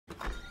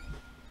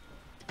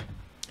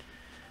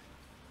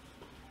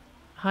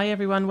Hi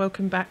everyone,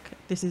 welcome back.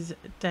 This is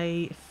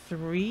day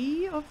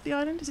 3 of the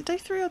island. Is it day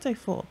 3 or day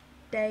 4?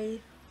 Day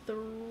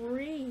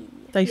 3.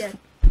 Day yeah,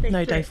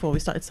 no, 3. day 4. We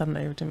started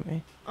Sunday, didn't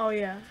we? Oh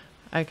yeah.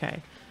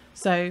 Okay.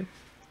 So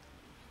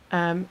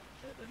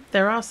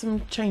there are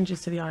some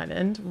changes to the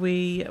island.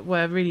 We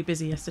were really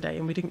busy yesterday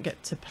and we didn't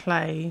get to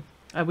play,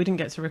 we didn't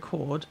get to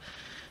record.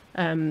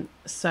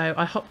 So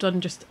I hopped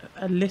on just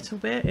a little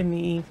bit in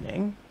the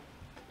evening.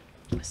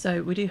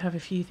 So we do have a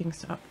few things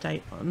to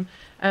update on.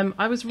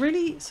 I was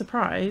really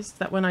surprised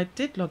that when I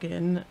did log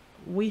in,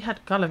 we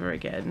had Gulliver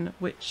again,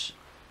 which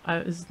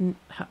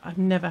I've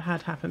never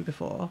had happen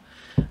before.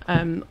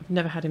 I've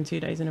never had him 2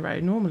 days in a row.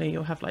 Normally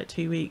you'll have like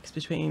 2 weeks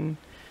between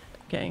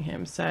getting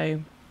him.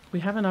 So we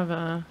have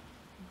another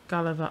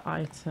Gulliver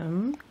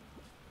item.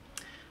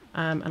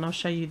 And I'll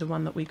show you the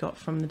one that we got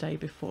from the day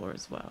before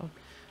as well.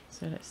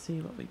 So let's see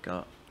what we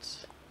got.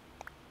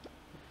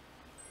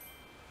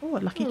 Oh, a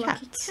lucky cat.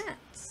 Lucky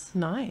cats.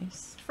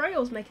 Nice.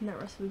 Freya was making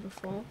that recipe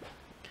before.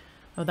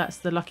 Oh, that's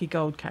the lucky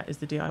gold cat is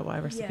the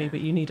DIY recipe, Yeah.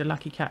 but you need a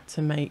lucky cat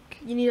to make.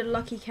 You need a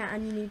lucky cat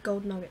and you need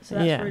gold nuggets, so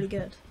that's really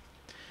good.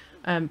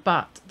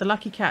 But the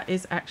lucky cat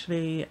is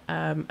actually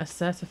a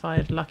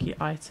certified lucky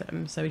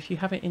item. So if you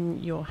have it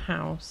in your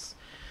house,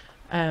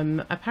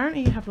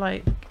 apparently you have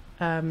like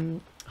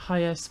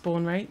higher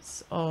spawn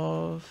rates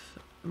of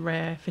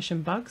rare fish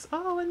and bugs.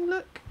 Oh, and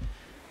look,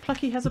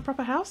 Plucky has a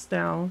proper house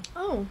now.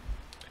 Oh.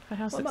 Her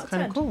house What looks about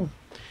kind of Ted? cool.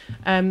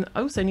 I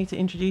also need to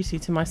introduce you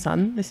to my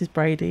son. This is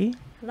Brady.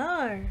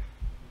 Hello.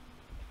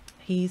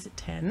 He's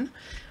 10.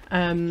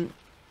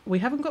 We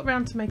haven't got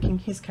round to making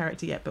his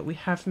character yet, but we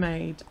have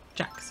made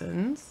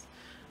Jackson's.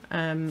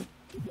 I'll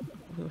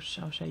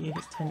show you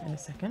his tent in a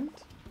second.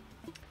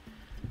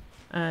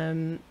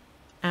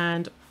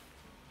 And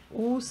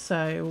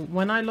also,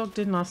 when I logged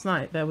in last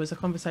night, there was a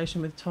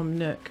conversation with Tom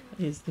Nook,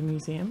 is the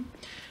museum,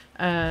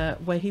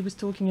 where he was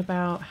talking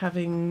about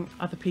having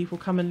other people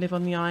come and live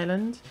on the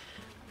island.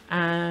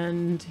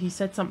 And he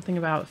said something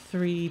about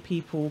 3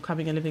 people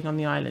coming and living on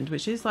the island,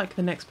 which is like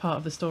the next part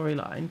of the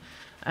storyline.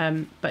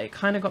 But it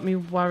kind of got me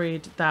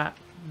worried that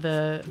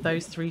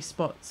those 3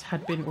 spots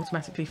had been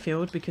automatically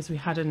filled because we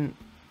hadn't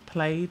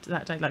played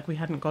that day, like we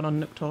hadn't gone on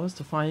Nook tours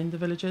to find the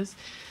villagers.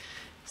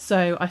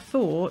 So I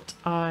thought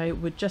I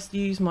would just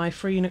use my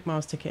free Nook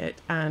Miles ticket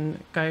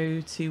and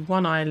go to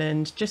one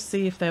island, just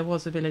see if there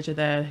was a villager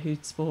there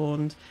who'd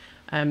spawned,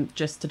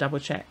 just to double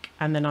check.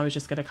 And then I was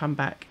just going to come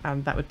back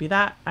and that would be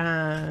that.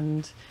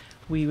 And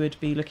we would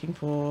be looking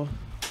for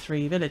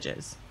 3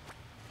 villagers.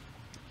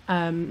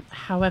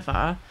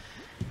 However,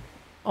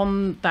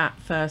 on that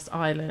first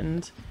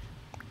island,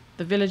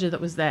 the villager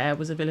that was there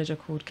was a villager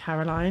called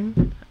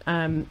Caroline.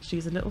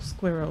 She's a little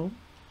squirrel,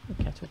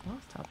 a kettle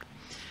bathtub.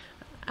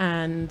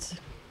 And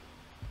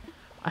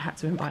I had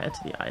to invite her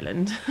to the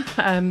island.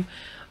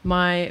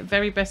 My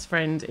very best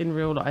friend in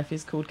real life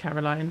is called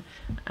Caroline,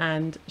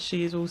 and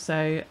she is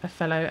also a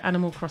fellow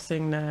Animal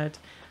Crossing nerd,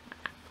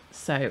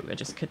 so I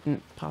just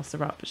couldn't pass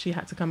her up. She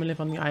had to come and live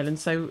on the island.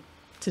 So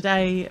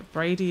today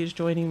Brady is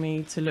joining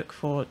me to look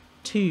for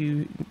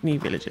 2 new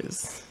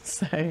villagers.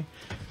 So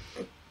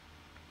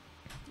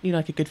you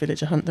like a good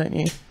villager hunt, don't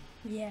you?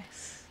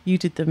 Yes. You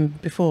did them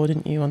before,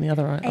 didn't you, on the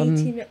other island?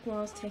 80 Nook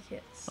Miles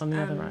tickets. On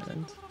the other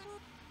island.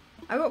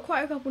 I got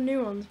quite a couple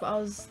new ones, but I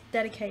was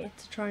dedicated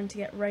to trying to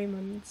get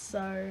Raymond,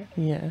 so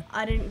Yeah.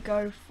 I didn't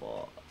go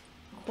for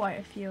quite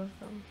a few of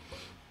them.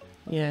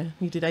 Yeah,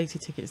 you did 80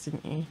 tickets,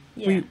 didn't you?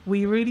 Yeah.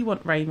 We really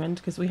want Raymond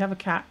because we have a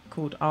cat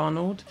called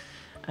Arnold.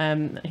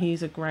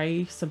 He's a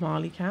grey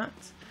Somali cat.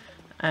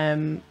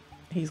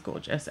 He's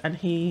gorgeous and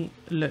he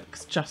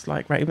looks just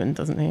like Raymond,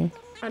 doesn't he?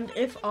 And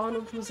if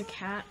Arnold was a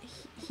cat,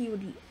 he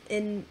would,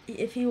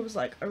 if he was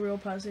like a real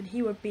person,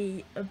 he would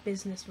be a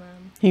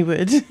businessman. He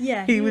would.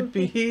 Yeah, he would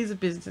be. He's a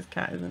business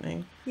cat, isn't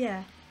he?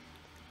 Yeah.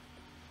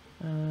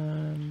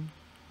 Do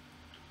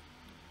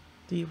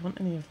you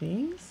want any of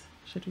these?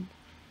 Should we?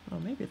 Oh,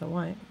 maybe the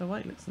white. The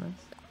white looks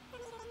nice.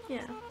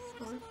 Yeah.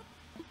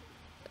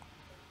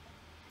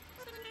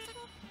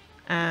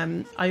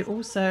 I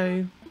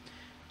also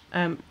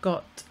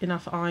got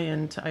enough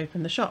iron to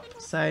open the shop.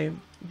 So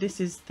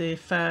this is the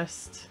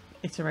first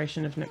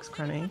iteration of Nook's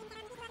Cranny.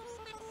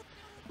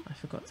 I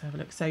forgot to have a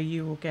look. So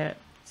you will get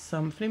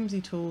some flimsy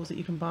tools that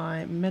you can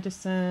buy,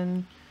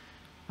 medicine,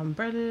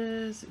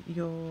 umbrellas,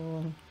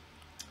 your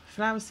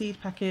flower seed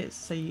packets,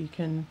 so you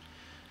can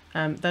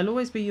there'll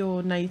always be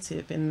your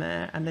native in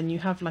there, and then you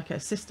have like a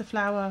sister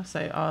flower,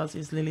 so ours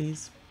is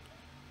lilies,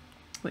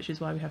 which is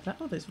why we have that.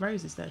 Oh, there's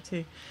roses there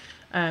too.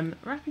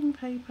 Wrapping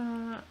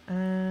paper,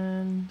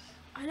 and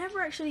I never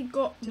actually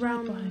got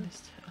round.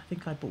 I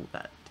think I bought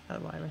that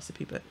DIY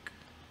recipe book.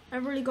 I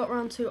really got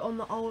round to, on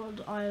the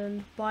old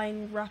island,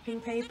 buying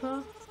wrapping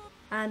paper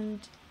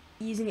and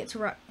using it to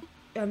wrap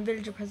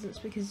villager presents,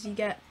 because you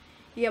get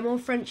more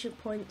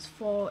friendship points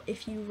for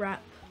if you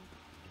wrap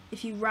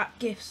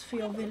gifts for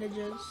your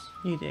villagers.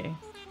 You do.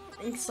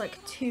 It's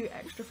like 2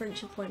 extra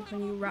friendship points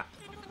when you wrap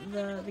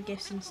the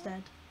gifts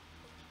instead.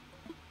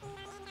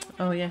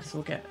 Oh yes,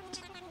 we'll get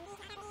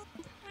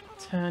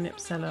turnip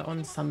seller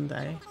on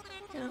Sunday.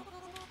 Yeah.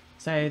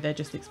 So they're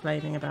just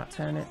explaining about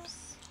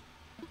turnips.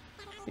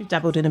 We've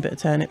dabbled in a bit of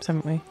turnips,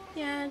 haven't we?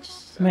 Yeah,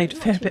 just Made a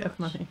not fair too bit of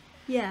much. money.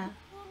 Yeah.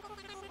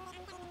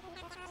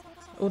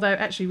 Although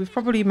actually we've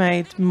probably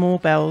made more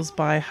bells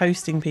by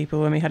hosting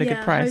people when we had a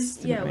good price,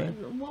 didn't we?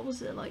 What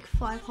was it, like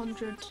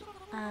 500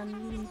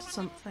 and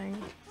something?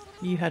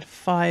 You had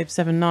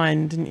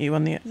 579, didn't you,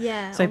 on the...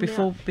 Yeah. So on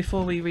the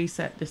before we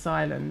reset this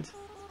island,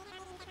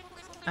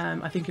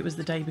 I think it was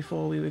the day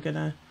before we were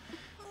gonna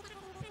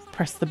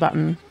press the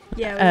button.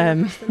 Yeah,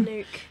 we pressed the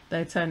nuke.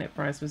 Their turnip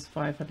price was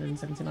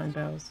 579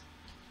 bells.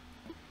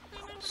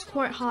 It's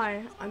quite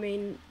high. I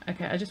mean,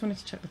 Okay, I just wanted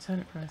to check the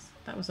turnip price.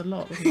 That was a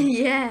lot, wasn't it?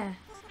 yeah.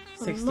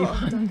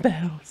 61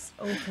 bells.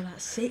 Oh, for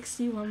that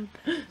 61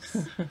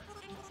 bells.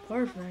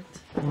 Perfect.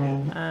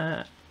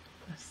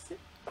 Let's see.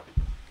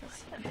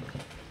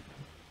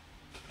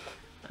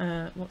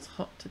 What's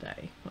hot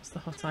today? What's the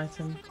hot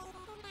item?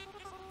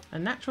 A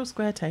natural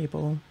square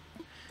table.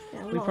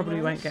 Yeah, We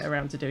probably won't get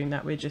around to doing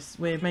that.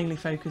 We're mainly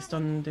focused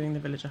on doing the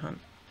villager hunt.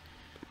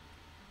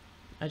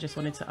 I just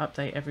wanted to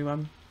update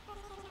everyone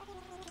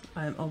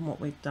on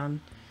what we've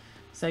done.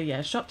 So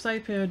yeah, shop's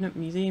open,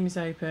 museum is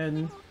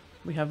open.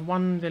 We have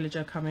one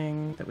villager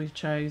coming that we've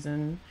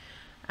chosen,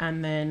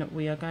 and then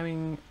we are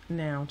going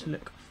now to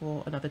look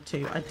for another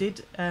 2. I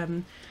did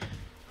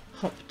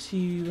hop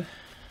to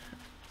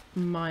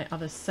my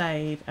other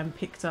save and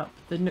picked up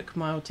the Nook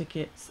Mile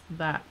tickets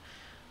that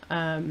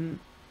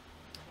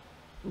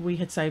we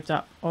had saved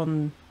up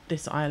on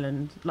this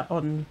island, like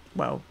on,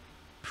 well,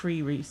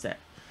 pre-reset.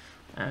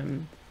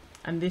 And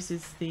this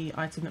is the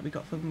item that we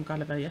got from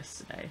Gulliver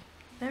yesterday.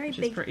 Very which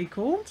big is pretty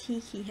cool.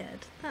 tiki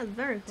head. That's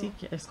very cool.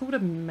 Tiki. It's called a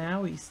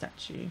Maui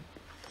statue.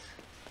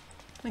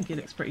 I think it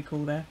looks pretty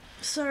cool there.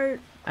 So,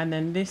 And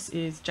then this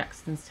is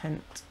Jackson's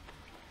tent.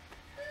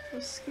 a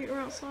scooter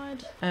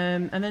outside.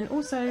 And then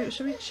also,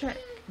 shall we check?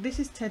 This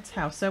is Ted's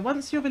house. So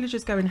once your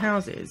villagers go in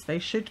houses, they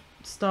should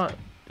start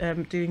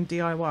doing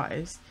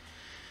DIYs.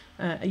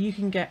 You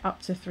can get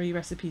up to 3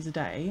 recipes a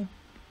day.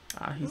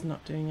 He's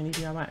not doing any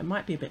DIY. It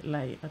might be a bit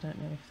late. I don't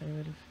know if they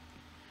would have,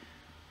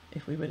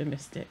 if we would have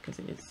missed it, because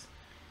it is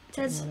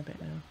Ted's getting on a bit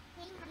now.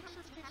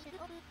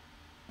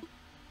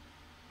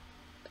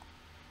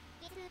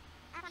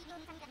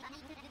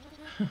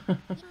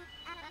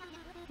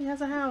 He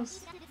has a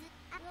house.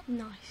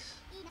 nice.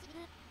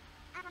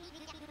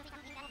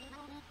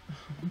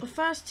 The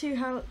first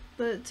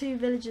the 2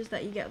 villages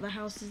that you get at the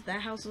houses, their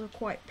houses are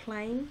quite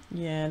plain.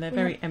 Yeah, they're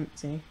very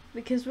empty.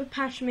 Because with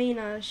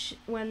Pashmina,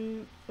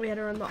 when we had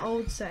her on the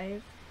old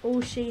save,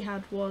 all she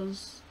had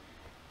was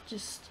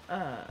just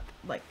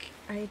like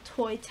a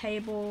toy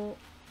table,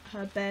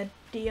 her bed,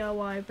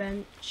 DIY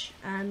bench,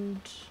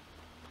 and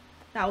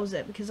that was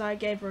it. Because I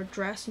gave her a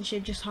dress and she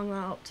had just hung that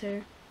up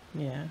too.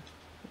 Yeah.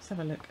 Let's have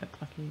a look at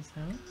Plucky's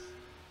house.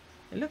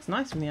 It looks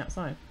nice from the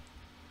outside.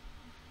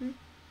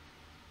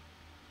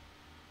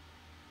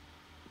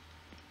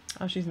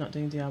 Oh, she's not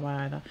doing DIY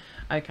either.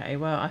 Okay,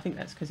 well, I think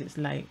that's because it's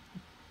late.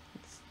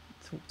 Let's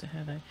talk to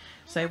her though.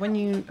 So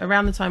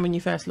around the time when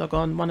you first log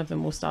on, one of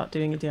them will start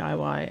doing a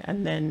DIY,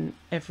 and then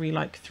every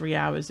like 3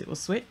 hours it will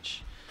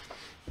switch.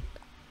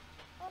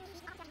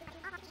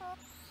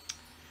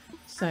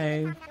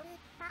 So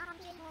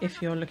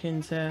if you're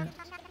looking to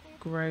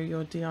grow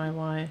your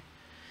DIY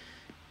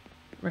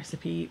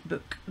recipe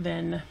book,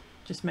 then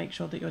just make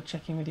sure that you're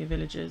checking with your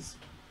villagers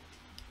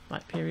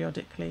like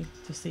periodically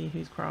to see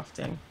who's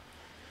crafting.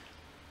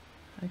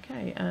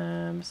 Okay,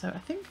 so I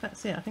think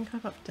that's it. I think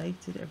I've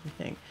updated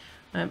everything.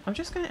 I'm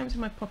just going to empty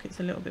my pockets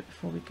a little bit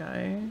before we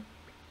go.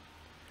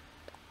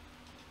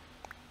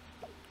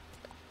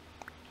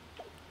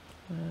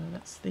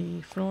 That's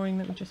the flooring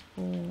that we just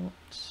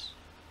bought.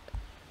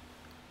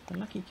 The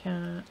lucky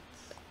cat.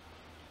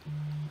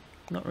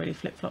 Not really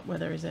flip-flop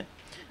weather, is it?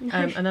 No.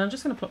 And then I'm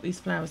just going to plop these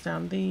flowers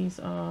down. These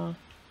are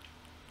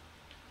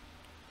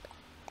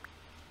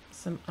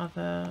some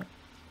other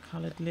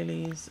coloured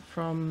lilies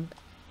from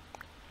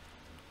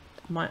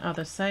my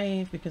other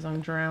save, because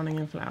I'm drowning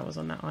in flowers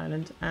on that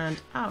island. And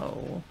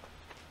oh,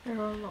 there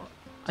are a lot.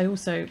 I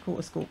also caught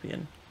a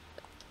scorpion.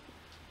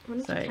 I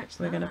wanted So to catch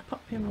we're that. going to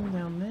pop him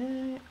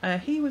down there.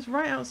 He was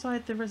right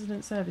outside the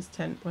resident service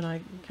tent when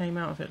I came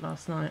out of it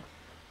last night.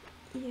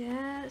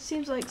 Yeah, it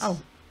seems like. Oh,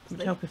 it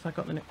would help if I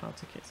got the Nook Mile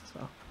tickets as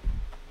well.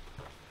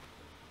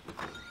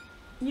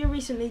 You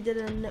recently did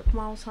a Nook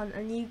Miles hunt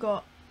and you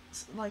got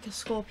like a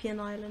scorpion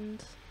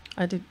island.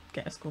 I did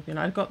get a scorpion.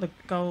 I got the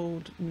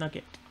gold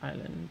nugget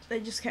island. They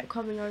just kept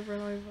coming over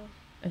and over.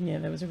 And yeah,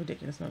 there was a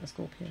ridiculous amount of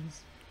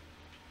scorpions.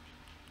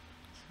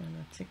 So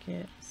no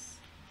tickets.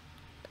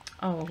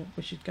 Oh,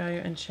 we should go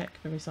and check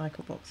the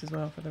recycle box as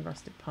well for the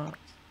rusted part.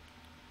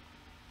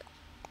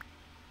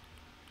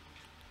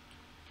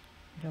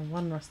 We have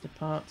 1 rusted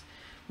part.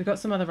 We got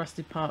some other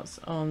rusted parts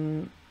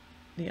on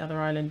the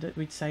other island that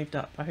we'd saved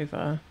up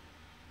over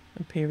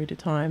a period of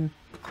time.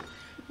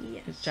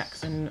 Yes. Because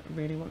Jackson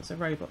really wants a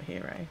robot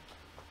hero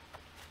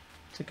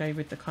to go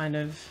with the kind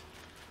of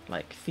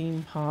like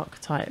theme park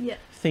type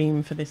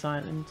theme for this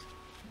island.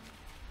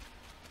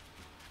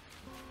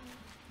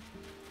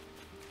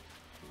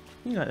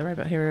 You like the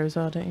Robot Hero as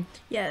well, don't you?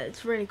 Yeah,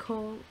 it's really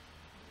cool.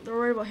 The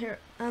robot here.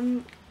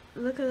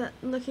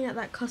 Looking at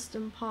that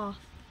custom path,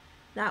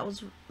 that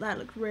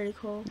looked really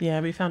cool.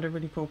 Yeah, we found a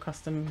really cool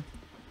custom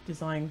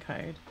design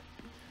code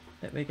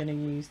that we're going to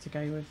use to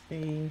go with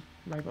the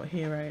Robot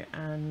Hero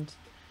and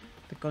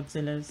the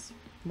Godzillas.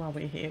 While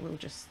we're here, we'll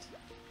just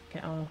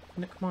get our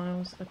Nook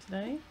Miles for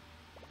today.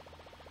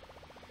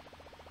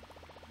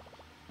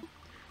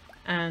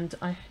 And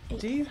I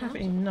do have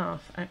 8,000.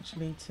 enough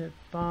actually to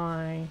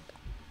buy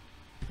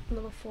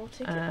Another 4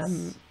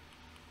 tickets.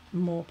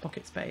 more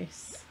pocket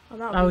space.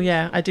 Oh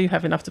Yeah, I do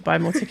have enough to buy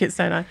more tickets,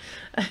 don't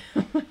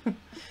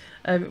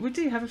I? We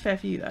do have a fair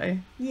few though.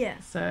 Yeah.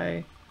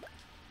 So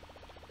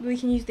We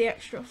can use the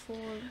extra for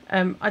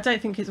I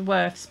don't think it's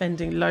worth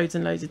spending loads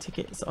and loads of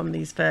tickets on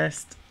these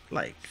first,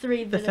 like,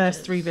 3 villages. the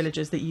first 3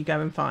 villages that you go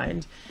and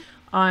find.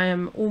 I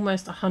am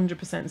almost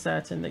 100%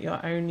 certain that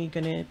you're only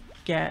going to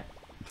get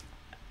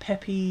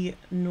peppy,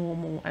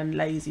 normal and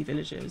lazy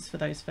villagers for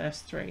those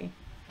first 3.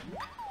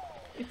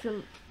 If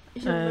you're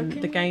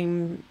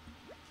looking.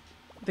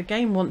 The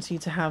game wants you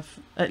to have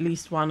at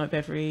least one of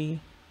every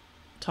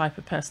type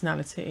of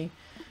personality.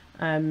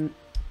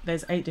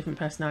 There's 8 different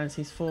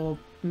personalities, 4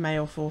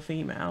 male, 4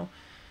 female.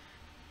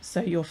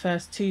 So your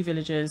first 2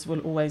 villagers will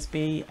always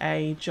be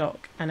a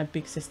jock and a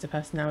big sister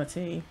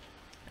personality.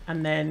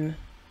 And then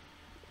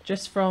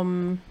just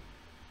from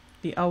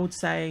the old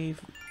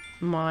save,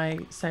 my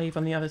save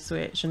on the other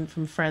Switch, and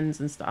from friends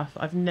and stuff,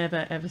 I've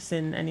never ever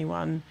seen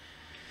anyone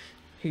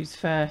whose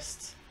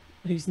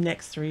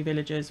next 3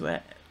 villagers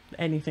were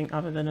anything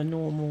other than a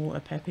normal, a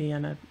peppy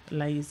and a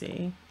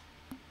lazy.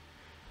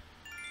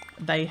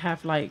 They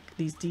have like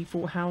these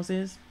default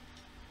houses.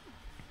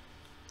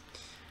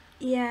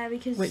 Yeah,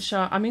 because Which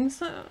are, I mean,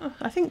 so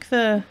I think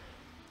the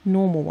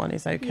normal one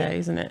is okay, Yeah.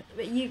 isn't it?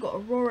 But you got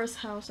Aurora's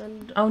house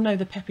and Oh no,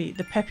 the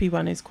peppy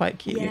one is quite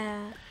cute.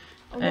 yeah,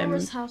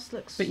 Aurora's house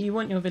looks. But you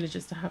want your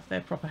villagers to have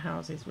their proper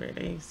houses,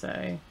 really.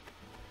 So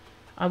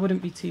I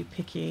wouldn't be too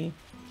picky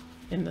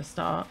in the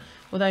start.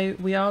 Although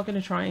we are going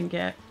to try and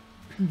get,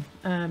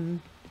 we're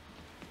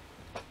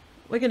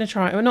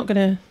not going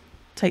to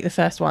take the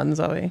first ones,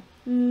 are we?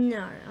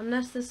 No,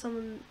 unless there's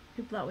some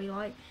people that we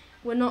like.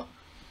 We're not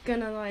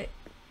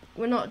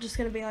just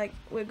gonna be like,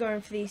 we're going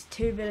for these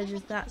 2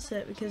 villages, that's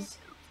it, because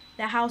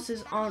their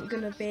houses aren't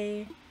gonna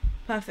be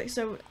perfect.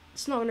 So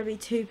it's not gonna be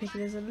too picky.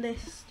 There's a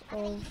list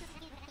of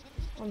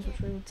ones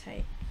which we will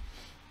take.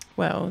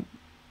 Well,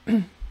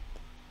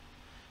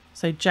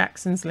 so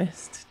Jackson's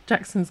list.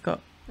 Jackson's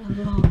got A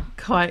lot.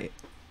 quite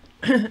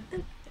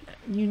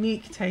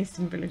unique taste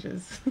in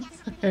villagers.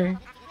 So,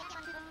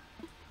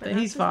 but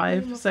he's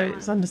 5, so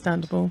it's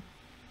understandable.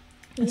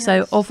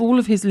 So of all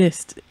of his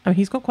list, oh,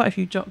 he's got quite a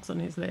few jocks on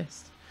his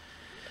list.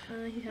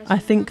 I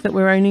think that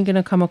we're only going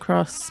to come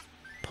across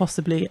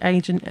possibly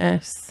Agent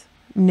S,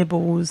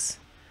 Nibbles,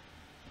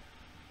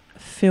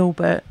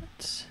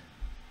 Filbert,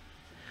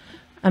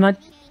 and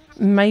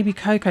maybe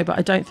Coco, but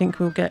I don't think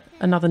we'll get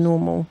another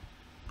normal.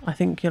 I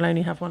think you'll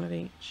only have one of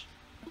each.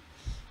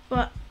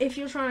 But if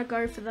you're trying to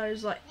go for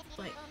those like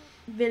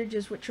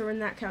villages which are in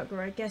that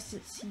category, I guess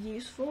it's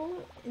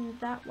useful in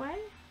that way.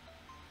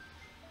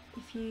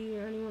 If you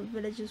only want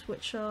villages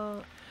which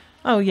are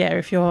Oh yeah,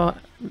 if you're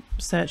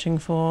searching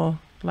for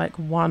like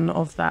one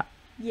of that,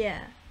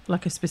 yeah.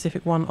 like a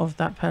specific one of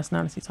that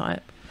personality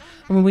type.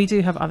 I mean, we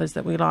do have others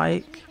that we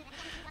like,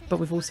 but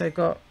we've also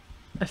got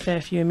a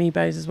fair few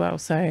amiibos as well,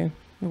 so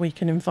we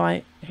can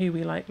invite who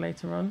we like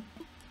later on.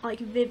 Like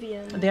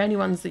Vivian. The only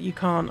ones that you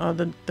can't are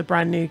the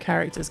brand new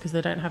characters because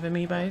they don't have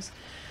amiibos,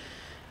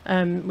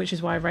 which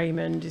is why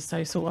Raymond is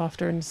so sought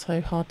after and so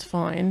hard to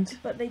find.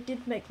 But they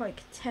did make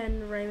like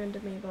 10 Raymond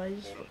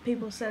amiibos.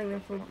 People selling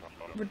them for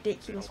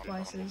ridiculous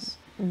prices.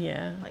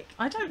 Yeah, Like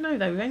I don't know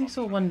though. We only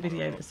saw one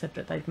video that said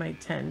that they'd made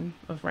 10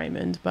 of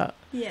Raymond, but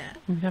yeah.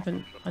 we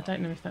haven't. I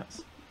don't know if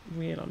that's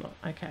real or not.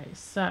 Okay,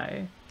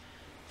 so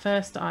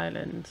first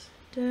island.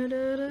 Da,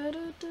 da, da, da,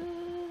 da.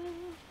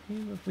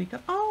 Who have we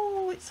got?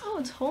 Oh, it's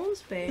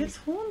Hornsby. It's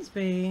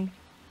Hornsby.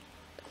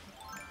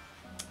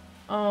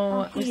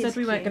 Oh, we he said is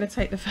we weren't cute. going to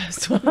take the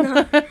first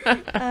one.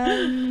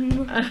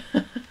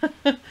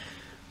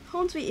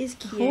 Hornsby is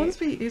cute.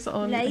 Hornsby is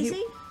on.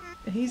 Lazy?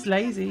 He's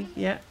lazy.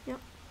 Yeah. Yep.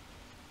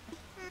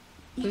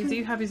 We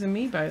do have his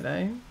amiibo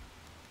though.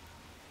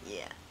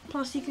 Yeah.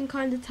 Plus, you can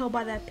kind of tell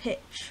by their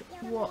pitch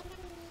what.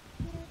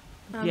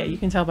 Yeah, you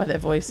can tell by their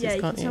voices, Yeah,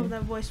 you can't can tell by their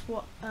voice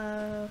what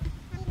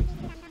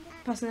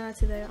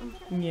personality they are.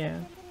 Yeah.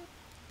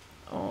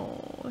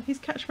 Oh, his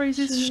catchphrase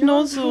is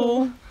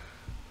schnozzle.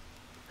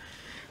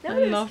 I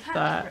love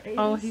that.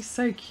 Oh, he's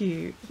so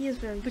cute. He is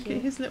very Look cute.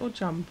 at his little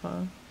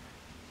jumper.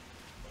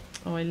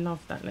 Oh, I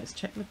love that. Let's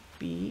check the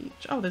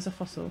beach. Oh, there's a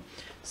fossil.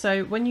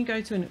 So when you go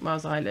to Nook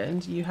Miles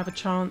Island, you have a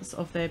chance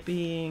of there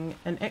being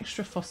an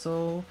extra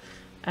fossil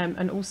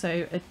and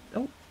also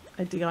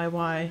a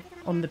DIY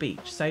on the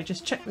beach. So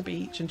just check the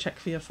beach and check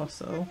for your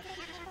fossil.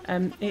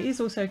 It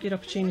is also a good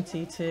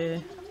opportunity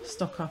to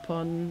stock up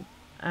on...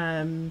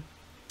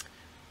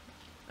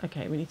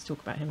 okay, we need to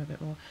talk about him a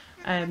bit more.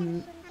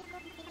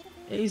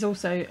 it is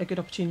also a good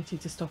opportunity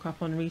to stock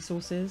up on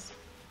resources.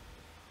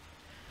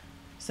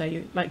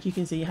 So like you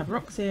can see, you have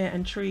rocks here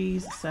and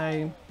trees,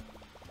 so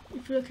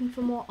if you're looking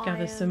for more gather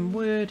iron. some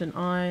wood and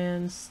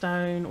iron,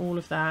 stone, all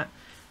of that.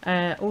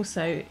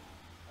 Also,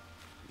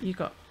 you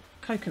got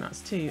coconuts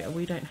too.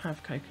 We don't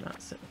have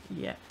coconuts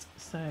yet,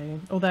 so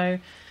although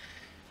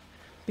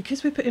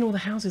because we're putting all the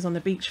houses on the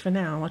beach for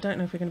now, I don't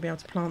know if we're going to be able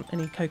to plant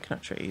any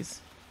coconut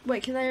trees.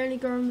 Wait, can they only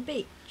grow on the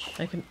beach?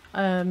 They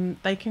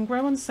can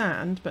grow on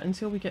sand, but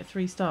until we get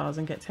 3 stars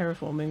and get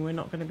terraforming, we're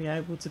not going to be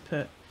able to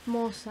put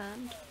More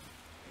sand.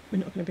 we're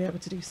not going to be able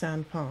to do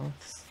sand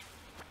paths.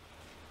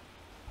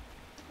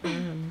 Let's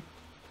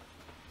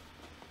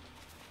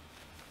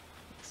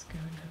go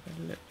and have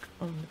a look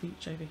on the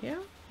beach over here.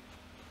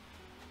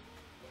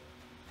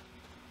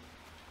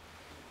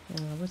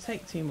 We'll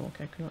take 2 more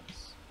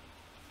coconuts.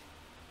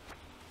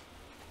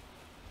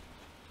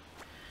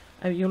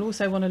 You'll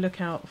also want to look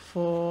out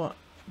for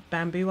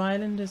Bamboo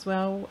Island as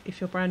well.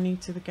 If you're brand new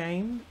to the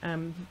game,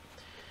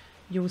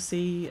 you'll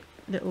see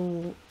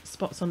little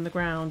spots on the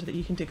ground that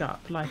you can dig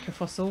up like a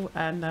fossil,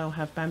 and they'll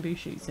have bamboo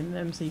shoots in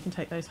them, so you can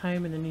take those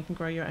home and then you can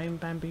grow your own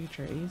bamboo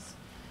trees.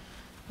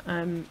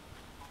 And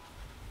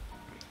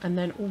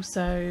then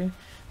also,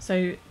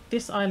 so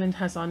this island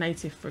has our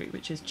native fruit,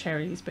 which is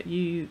cherries, but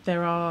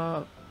there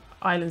are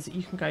islands that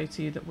you can go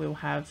to that will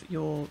have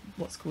your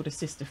what's called a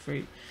sister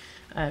fruit.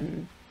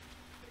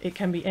 It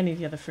can be any of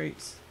the other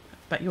fruits,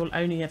 but you'll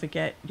only ever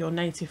get your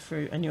native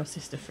fruit and your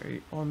sister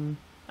fruit on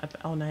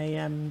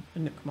a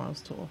Nook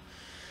Miles tour.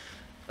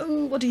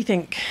 Ooh, what do you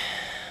think?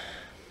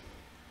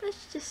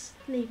 Let's just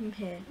leave him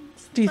here.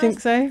 Do you think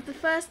so? The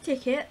first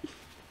ticket.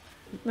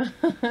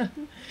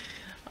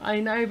 I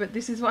know, but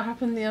this is what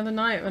happened the other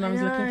night when I was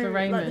looking for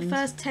Raymond. Like the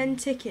first 10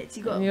 tickets,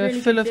 you got. And you were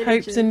really full good of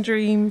villagers. hopes and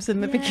dreams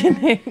in the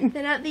beginning.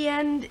 Then at the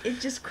end, it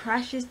just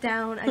crashes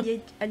down, and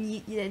you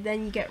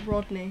then you get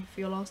Rodney for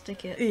your last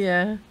ticket.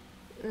 Yeah.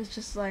 It's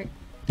just like,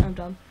 I'm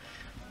done.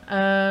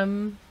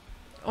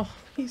 Oh,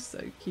 he's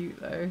so cute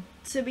though.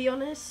 To be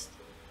honest,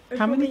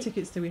 How many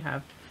tickets do we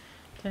have?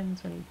 10,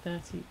 20,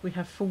 30. We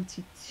have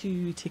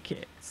 42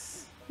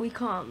 tickets. We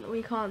can't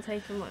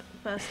take them like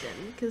first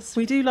in because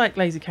We do like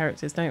lazy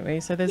characters, don't we?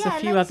 So there's a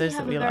few others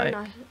that we like.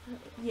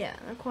 Yeah,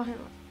 they're quite.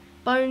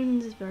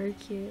 Bones is very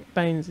cute.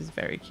 Bones is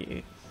very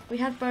cute. We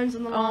had Bones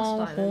on the last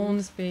island.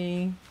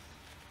 Hornsby.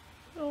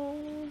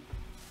 Oh.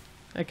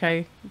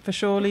 Okay, for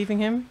sure leaving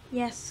him?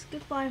 Yes,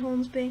 goodbye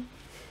Hornsby.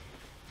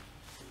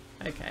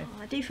 Okay.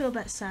 Oh, I do feel a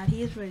bit sad.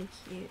 He is really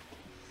cute.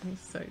 He's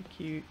so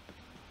cute.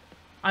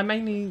 I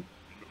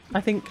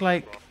think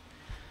like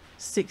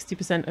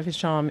 60% of his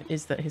charm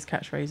is that his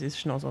catchphrase is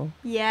schnozzle.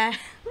 Yeah.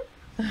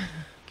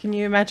 Can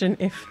you imagine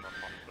if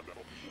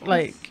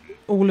like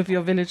all of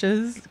your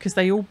villagers, because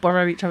they all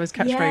borrow each other's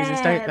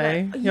catchphrases, don't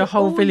they? Like, your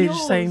whole village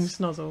yours. saying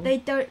schnozzle. They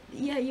don't.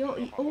 Yeah,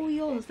 all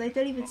yours. They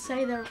don't even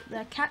say their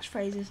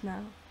catchphrases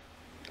now.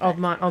 On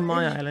my It's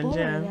island,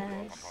 boring,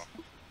 yeah. yes.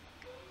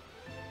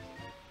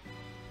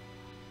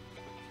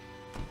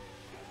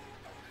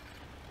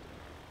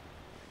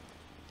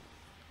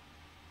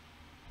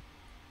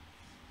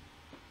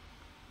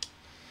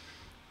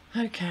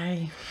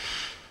 Okay.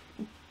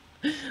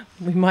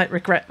 We might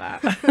regret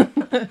that.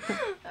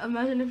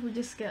 Imagine if we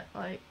just get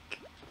like.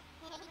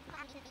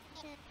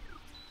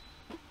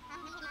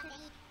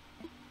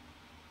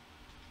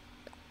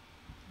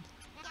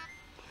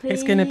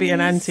 It's going to be an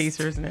Please.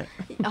 anteater, isn't it?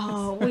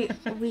 Oh,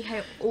 we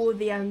hate all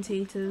the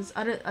anteaters.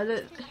 I don't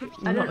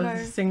Not know.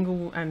 a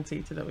single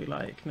anteater that we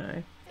like,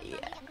 no. Yeah.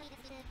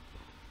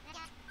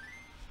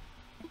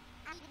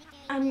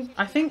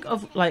 I think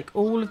of like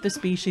all of the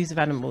species of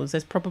animals,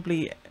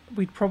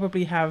 we'd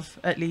probably have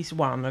at least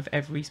one of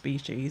every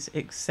species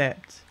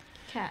except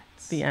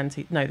Cats. the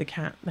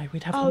cat. No,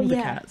 we'd have Oh, all the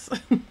yeah. cats.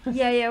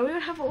 Yeah, we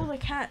would have all the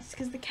cats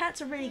because the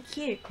cats are really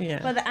cute. Yeah.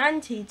 But the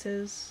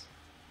anteaters,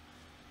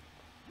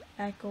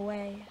 back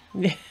away.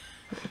 Yeah.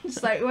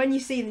 It's like when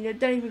you see them, you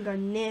don't even go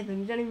near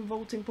them. You don't even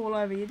vaulting fall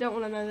over. You don't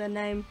want to know their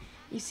name.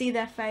 You see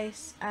their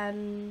face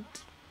and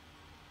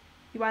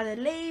you either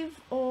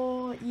leave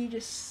or you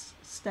just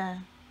stare.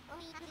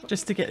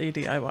 Just to get your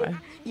DIY.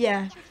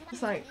 Yeah,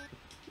 it's like.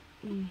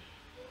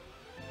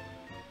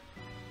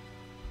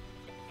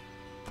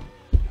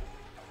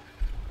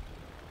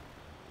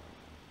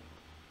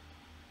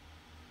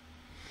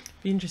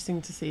 Be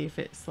interesting to see if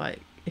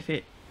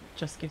it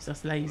just gives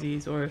us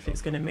lazies or if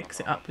it's going to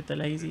mix it up with the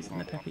lazies and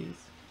the peppies.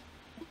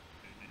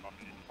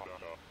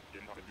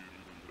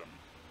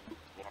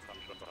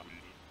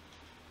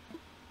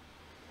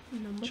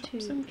 Number Chop 2.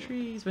 some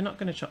trees. We're not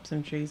going to chop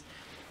some trees.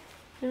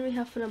 What do we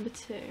have for number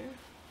 2?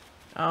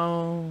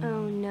 Oh.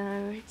 Oh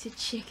no, it's a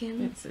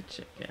chicken. It's a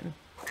chicken.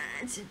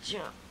 It's a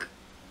jock.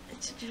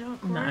 It's a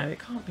jock. No, right? it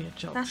can't be a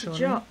jock. That's surely. a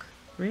jock.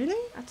 Really?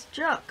 That's a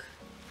jock.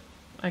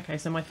 Okay,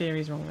 so my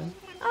theory's wrong then.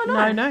 Oh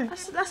no, No.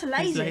 That's a It's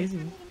lazy.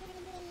 lazy.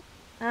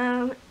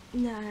 No,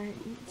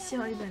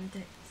 sorry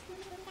Benedict.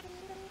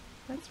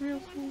 That's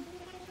real cool.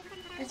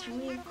 That's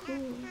real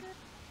cool.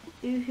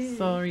 Ooh-hoo.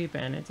 Sorry,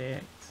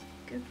 Benedict.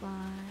 Goodbye.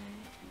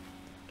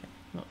 Okay,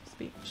 not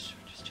speech.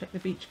 We're just check the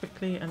beach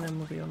quickly and then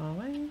we'll be on our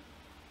way.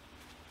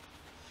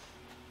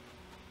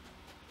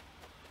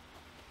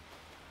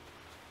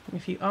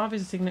 If you are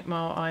visiting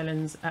Nookmar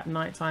Islands at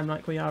night time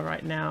like we are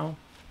right now,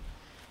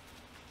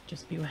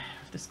 just beware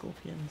of the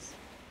scorpions.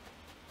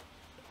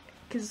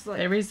 Because like,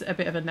 there is a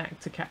bit of a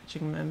knack to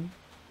catching them.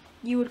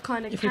 you would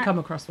kind of... If we come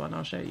across one,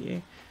 I'll show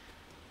you.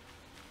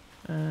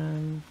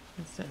 Have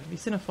you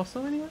seen a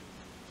fossil anywhere?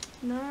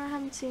 No, I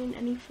haven't seen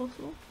any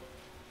fossil.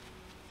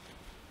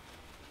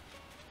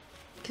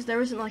 Because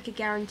there isn't like a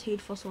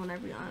guaranteed fossil on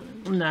every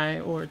island.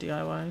 No, or a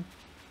DIY.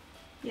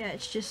 Yeah,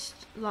 it's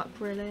just luck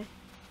really.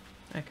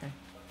 Okay.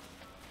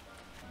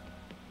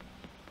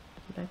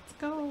 Let's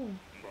go.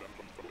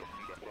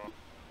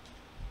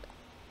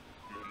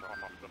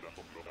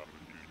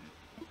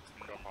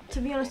 To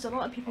be honest, a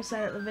lot of people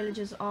say that the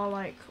villages are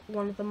like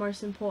one of the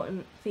most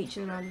important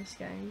features around this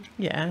game.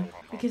 Yeah.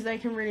 Because they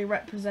can really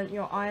represent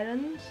your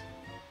island.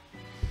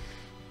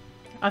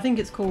 I think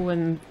it's cool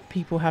when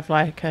people have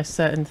like a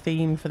certain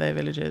theme for their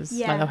villages.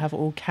 Yeah. Like they'll have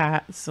all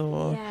cats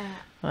or...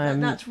 Yeah.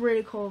 That's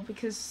really cool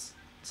because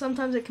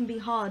sometimes it can be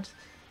hard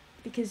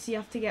because you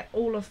have to get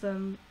all of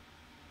them.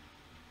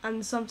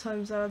 And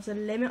sometimes there's a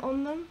limit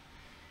on them.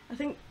 I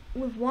think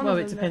with one of them... Well,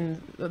 it depends.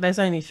 There's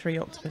only 3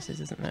 octopuses,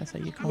 isn't there? So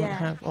you can't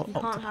have you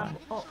octopi. can't have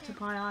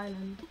Octopi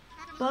Island.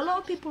 But a lot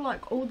of people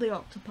like all the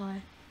octopi.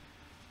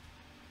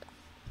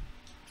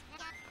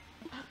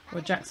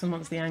 Well, Jackson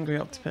wants the angry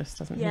octopus,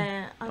 doesn't he?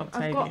 Yeah,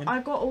 I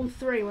got all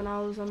 3 when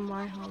I was on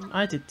my hunt.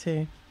 I did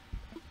too.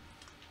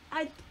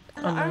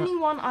 The only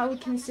one I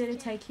would consider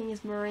taking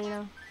is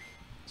Marina.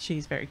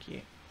 She's very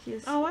cute.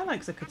 She's... Oh, I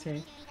like Zucker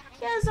too.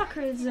 Yeah,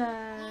 Zucker is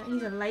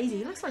he's a lazy.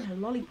 He looks like a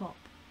lollipop.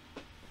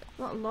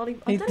 Not a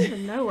lollipop. I don't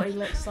even know what he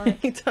looks like.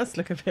 He does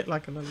look a bit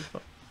like a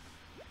lollipop.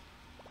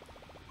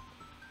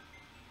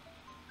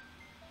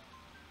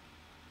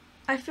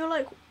 I feel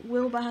like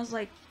Wilbur has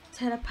like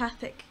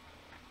telepathic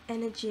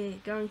energy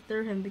going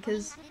through him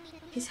because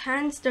his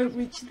hands don't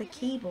reach the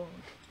keyboard.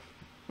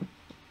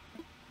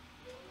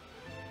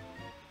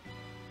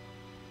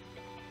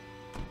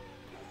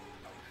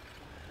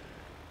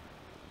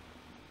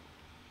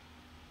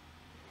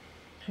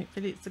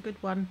 Hopefully it's a good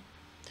one.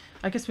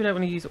 I guess we don't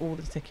want to use all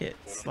the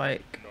tickets,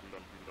 like,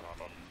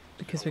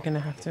 because we're going to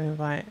have to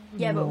invite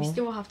Yeah, more. but we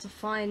still have to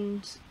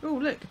find... Oh,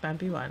 look,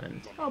 Bamboo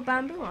Island. Oh,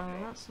 Bamboo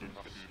Island, that's nice.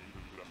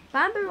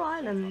 Bamboo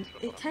Island,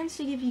 it tends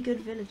to give you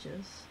good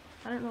villages.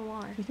 I don't know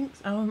why. You think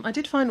so? I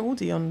did find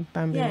Aldi on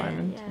Bamboo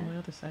Island yeah. on my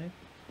other side.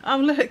 Oh,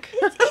 look!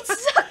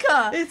 It's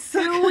Zucker! It's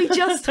Who were we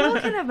just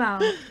talking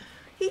about?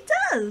 He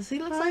does! He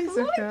looks like a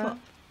Zucker. lollipop.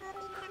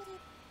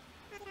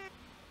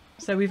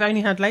 So we've only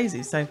had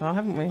lazies so far,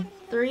 haven't we?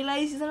 3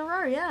 lazies in a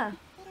row, yeah.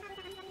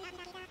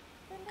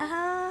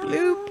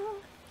 Bloop.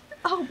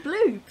 Oh,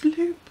 Bloop.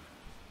 Bloop.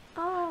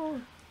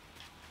 Oh.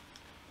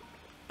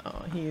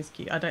 Oh, he is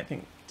cute. I don't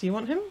think... Do you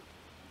want him?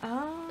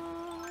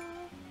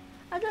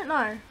 I don't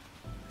know.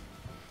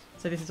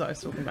 So this is what I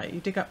was talking about. You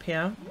dig up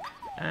here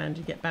and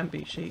you get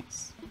bamboo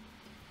shoots.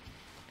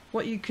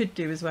 What you could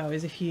do as well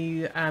is if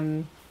you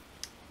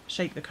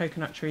shake the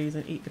coconut trees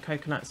and eat the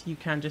coconuts, you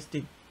can just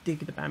dig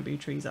the bamboo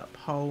trees up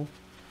whole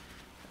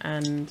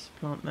and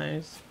plant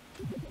those.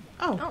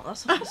 Oh,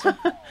 that's awesome.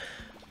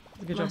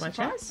 Good job, my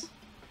chest.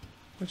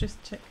 We'll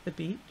just check the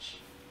beach.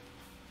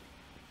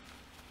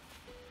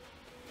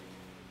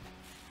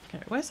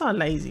 Okay, where's our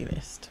lazy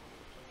list?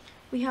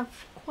 We have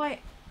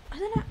quite... I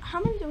don't know,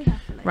 how many do we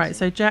have for lazy? Right,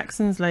 so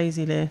Jackson's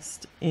lazy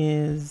list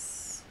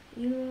is...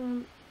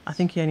 You I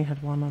think he only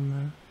had 1 on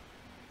there.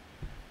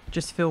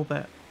 Just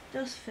Filbert.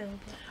 Just Filbert.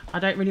 I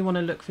don't really want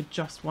to look for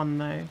just 1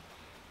 though.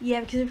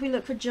 Yeah, because if we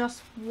look for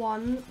just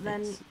 1,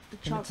 then It's the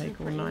gonna chances are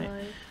take all pretty night.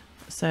 low.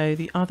 So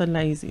the other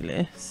lazy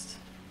list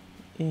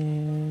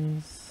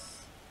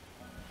is...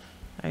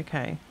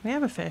 Okay, we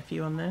have a fair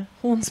few on there.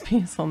 Hornsby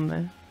is on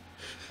there.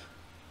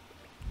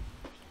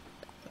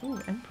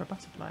 Oh, Emperor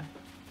Butterfly.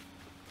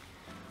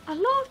 A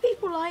lot of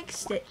people like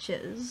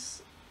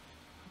Stitches.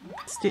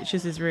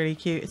 Stitches is really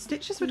cute.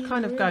 Stitches would He's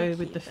kind of really go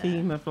with the cute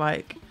theme of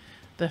like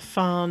the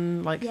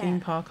fun, like Yeah.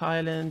 theme park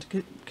island,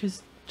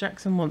 because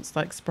Jackson wants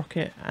like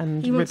Sprocket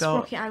and He wants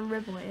Ribbot, Sprocket and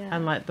Ribbot, yeah.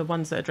 and like the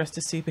ones that are dressed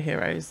as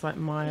superheroes, like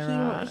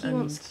Myra he and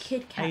wants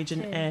Kid Cat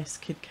Agent too. S,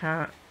 Kid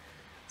Cat.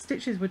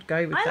 Stitches would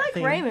go with I that like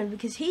theme. Raymond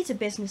because he's a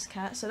business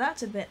cat, so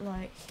that's a bit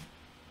like...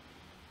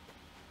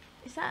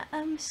 Is that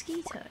a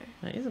mosquito?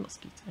 That is a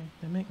mosquito.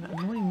 They make that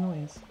annoying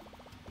noise.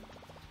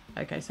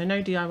 Okay, so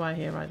no DIY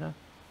here either.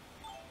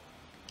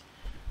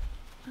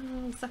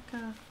 Oh,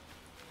 Zucker.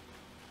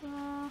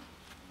 Oh,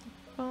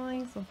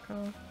 bye,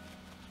 Zucker.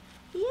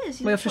 He is.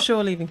 he's We're a for top-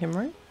 sure leaving him,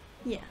 right?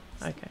 Yeah.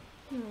 Okay.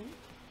 Hmm.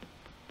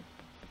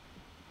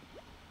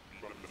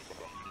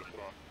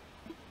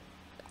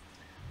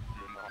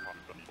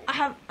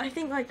 I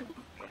think like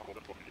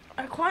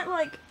I quite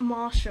like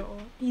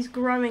Marshall. He's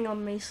growing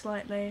on me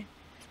slightly.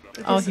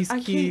 Oh, Because he's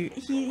cute.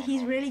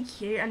 He's really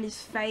cute, and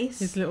his face.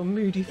 His little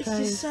moody it's face.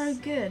 just so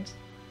good.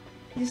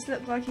 He just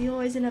looks like he's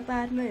always in a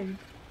bad mood.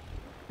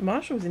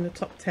 Marshall's in the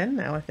top 10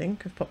 now, I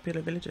think, of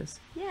popular villagers.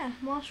 Yeah,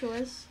 Marshall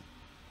is.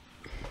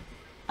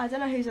 I don't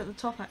know who's at the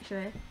top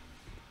actually.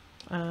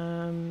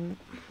 Oh,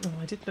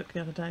 I did look the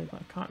other day,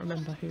 but I can't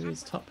remember who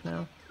is top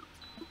now.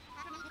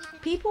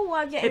 People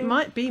were getting. It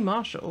might be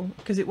Marshall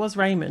because it was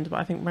Raymond, but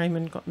I think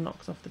Raymond got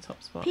knocked off the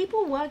top spot.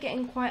 People were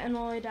getting quite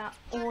annoyed at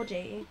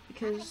Audie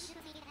because.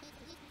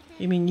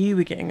 You mean you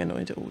were getting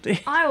annoyed at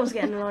Aldi? I was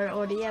getting annoyed at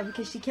Audie, yeah,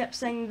 because she kept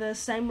saying the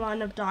same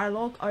line of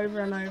dialogue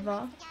over and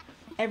over.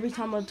 Every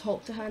time I'd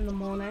talk to her in the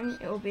morning,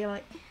 it would be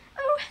like,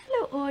 "Oh,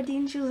 hello, Audie,"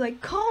 and she was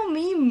like, "Call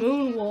me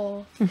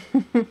Moonwolf."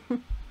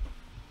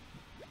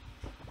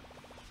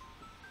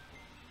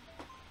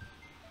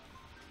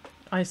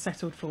 I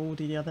settled for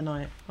Aldi the other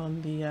night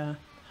on the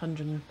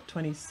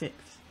 126th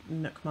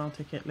Nook Mile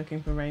ticket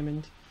looking for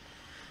Raymond.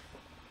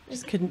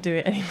 Just couldn't do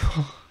it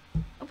anymore.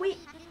 Wait,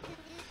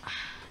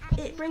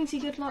 it brings you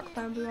good luck,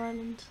 Bamboo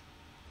Island.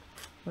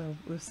 Well,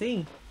 we'll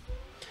see.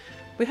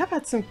 We have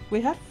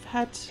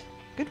had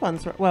good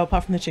ones. Well,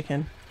 apart from the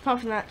chicken.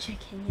 Apart from that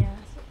chicken, yeah.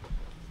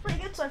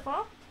 Pretty good so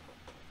far.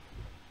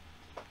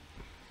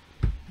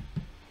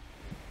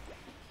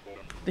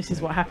 This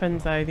is what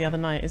happened though the other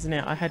night, isn't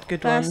it? I had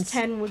good ones. First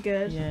 10 were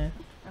good. Yeah.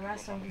 The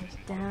rest of them was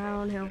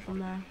downhill from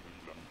there.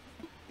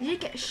 You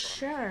get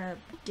Sherb,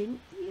 didn't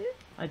you?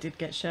 I did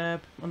get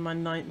Sherb on my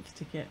 9th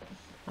ticket.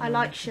 I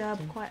like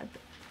Sherb quite a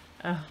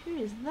bit. Who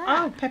is that?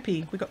 Oh,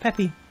 Peppy. We got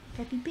Peppy.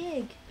 Peppy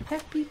Pig.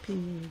 Peppy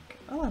Pig.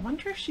 Oh, I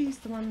wonder if she's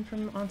the one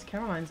from Auntie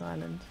Caroline's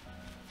Island.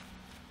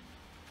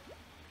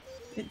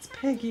 It's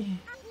Peggy.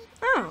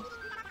 Oh.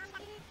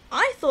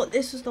 I thought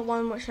this was the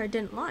one which I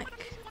didn't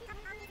like.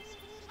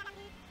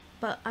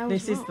 But I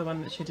was This wrong. is the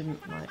one that she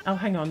didn't like. Oh,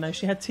 hang on. No,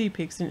 she had 2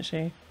 pigs, didn't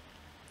she?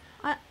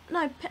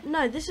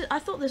 No. This is. I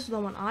thought this was the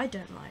one I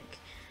don't like.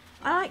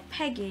 I like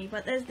Peggy,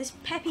 but there's this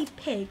Peppy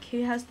Pig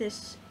who has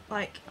this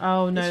like.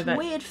 Oh no, this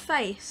weird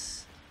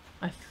face.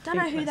 I don't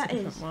know who that's that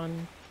a different is.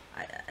 One.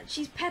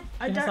 She's Pep.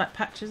 She has like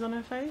patches on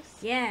her face.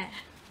 Yeah.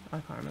 I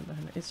can't remember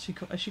her name. Is she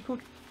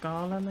called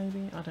Gala?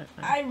 Maybe I don't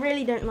know. I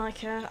really don't like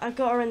her. I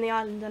got her in the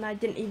island and I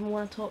didn't even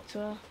want to talk to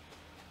her.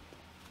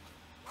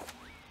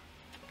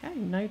 Okay,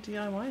 no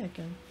DIY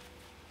again.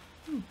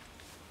 Is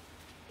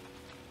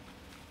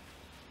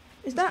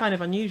It's that kind of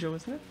unusual,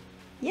 isn't it?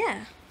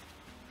 Yeah.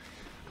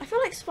 I feel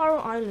like Spiral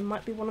Island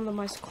might be one of the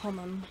most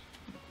common.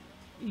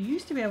 You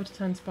used to be able to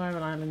turn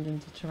Spiral Island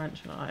into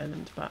Tarantula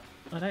Island, but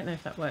I don't know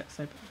if that works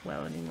so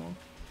well anymore.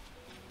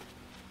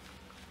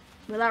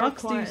 Well, that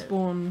Bugs do requires...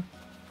 spawn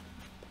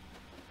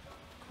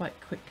quite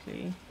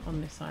quickly on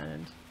this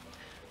island.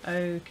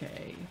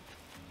 Okay,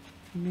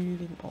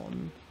 moving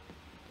on.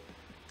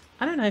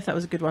 I don't know if that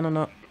was a good one or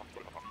not.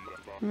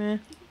 Meh.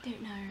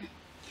 Don't know.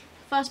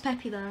 First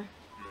Peppy though.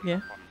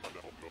 Yeah.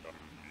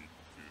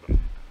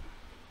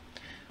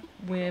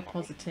 We're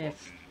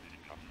positive.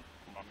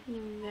 You're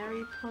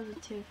very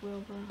positive,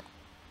 Wilbur.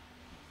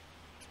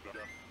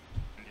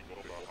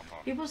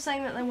 People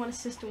saying that they want a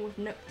system with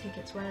Nook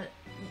tickets where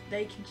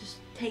they can just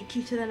take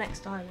you to the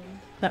next island.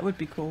 That would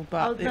be cool,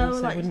 but Oh, it no,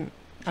 also like, wouldn't.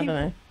 I people-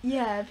 don't know.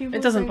 Yeah, people. It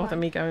were doesn't saying, bother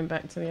like, me going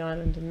back to the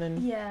island and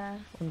then Yeah,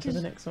 on to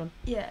the next one.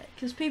 yeah,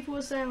 because people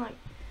were saying like,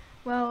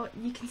 well,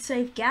 you can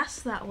save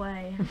gas that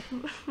way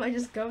by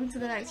just going to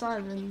the next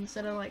island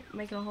instead of like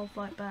making a whole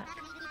flight back.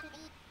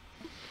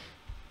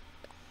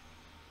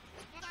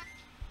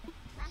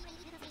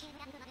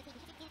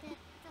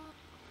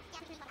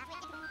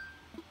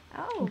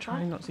 Oh, I'm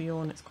trying not to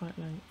yawn, it's quite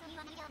late.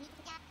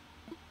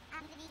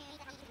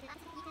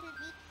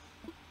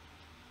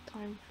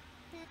 time.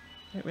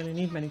 Don't really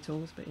need many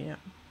tools, but yeah.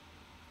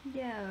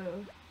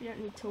 Yo, you don't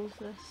need tools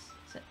for this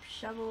except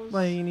shovels.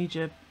 Well, you need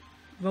your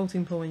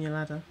vaulting pole and your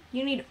ladder.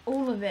 You need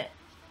all of it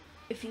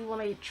if you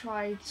want to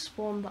try to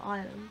spawn the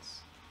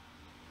islands.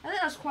 I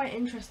think that's quite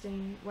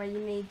interesting where you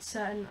need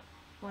certain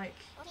like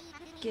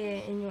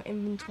gear in your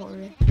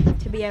inventory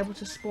to be able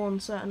to spawn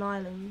certain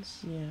islands.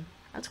 Yeah.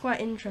 That's quite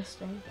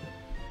interesting.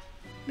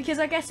 Because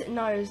I guess it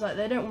knows like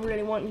they don't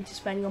really want you to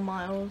spend your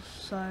miles,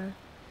 so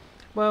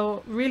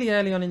Well, really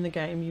early on in the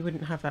game, you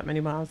wouldn't have that many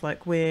miles.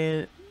 Like,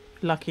 we're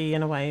lucky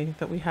in a way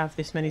that we have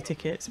this many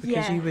tickets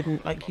because Yeah. you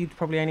wouldn't, like, you'd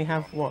probably only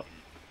have, what,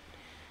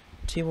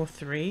 2 or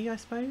 3, I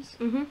suppose?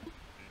 Mhm.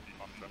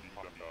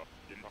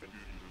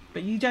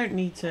 But you don't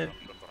need to,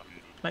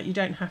 like, you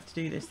don't have to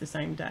do this the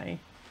same day.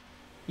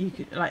 You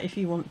could, like, if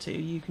you want to,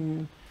 you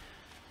can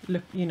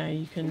look, you know,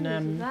 you can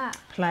Who is that?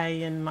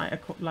 play and,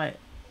 like,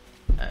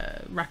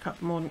 rack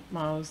up more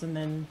miles and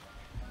then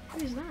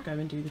Who's that? go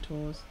and do the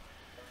tours.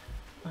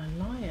 A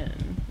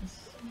lion.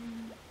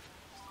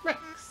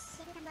 Rex.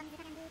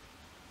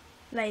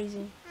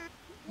 Lazy.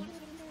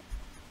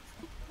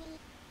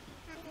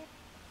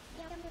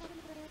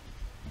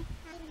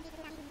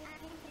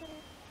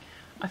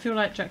 I feel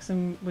like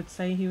Jackson would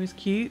say he was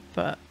cute,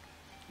 but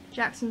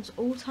Jackson's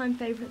all-time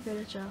favourite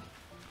villager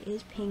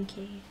is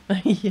Pinky.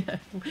 yeah,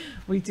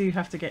 we do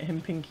have to get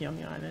him Pinky on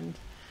the island.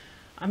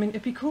 I mean,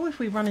 it'd be cool if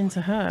we run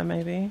into her,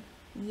 maybe.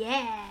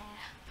 Yeah.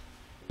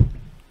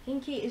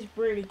 Pinky is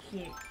really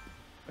cute.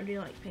 I do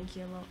like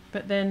Pinky a lot.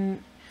 But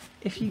then,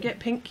 if you get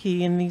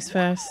Pinky in these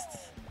first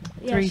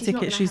Yeah, 3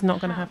 tickets. She's not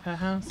going to have her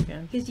house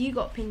again. Because you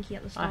got Pinky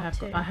at the start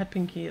too. I had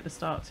Pinky at the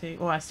start too.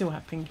 Or I still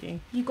have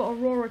Pinky. You got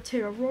Aurora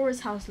too.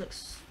 Aurora's house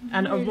looks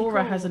And really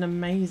Aurora cool. has an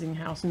amazing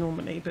house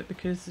normally, but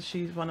because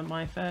she's one of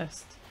my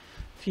first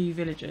few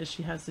villagers,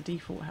 she has the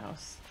default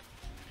house.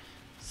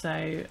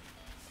 So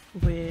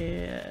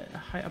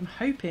I'm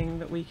hoping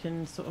that we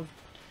can sort of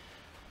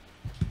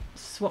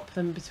swap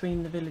them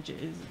between the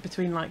villages,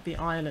 between like the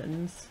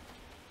islands,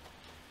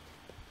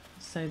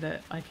 so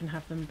that I can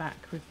have them back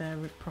with their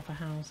proper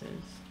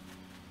houses.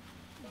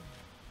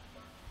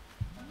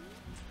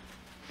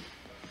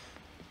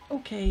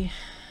 Okay,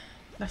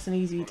 that's an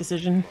easy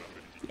decision.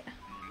 Yeah.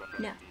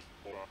 No.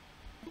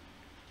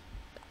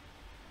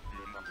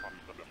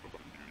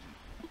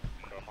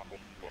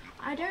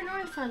 I don't know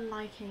if I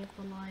like any of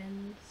the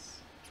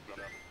lions.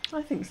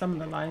 I think some of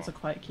the lions are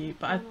quite cute,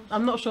 but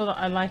I'm not sure that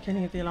I like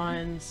any of the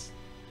lions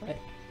like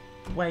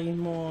way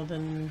more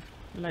than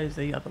loads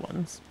of the other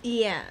ones.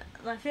 Yeah,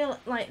 I feel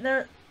like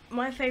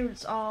my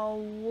favourites are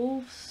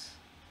wolves,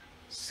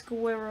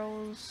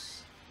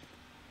 squirrels.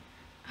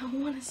 I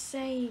want to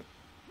say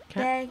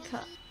cats.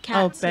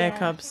 Oh, bear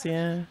cubs,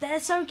 yeah. They're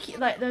so cute.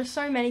 Like there's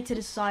so many to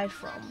decide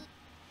from.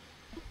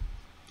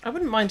 I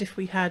wouldn't mind if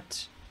we had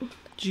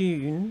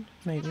June,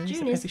 maybe.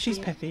 June is She's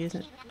cute. Peppy,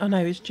 isn't it? Oh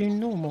no, is June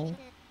normal?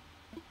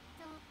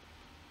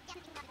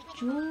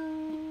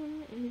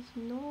 June is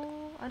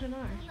no. I don't know.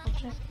 I'll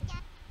check.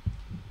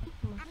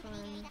 On my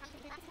phone.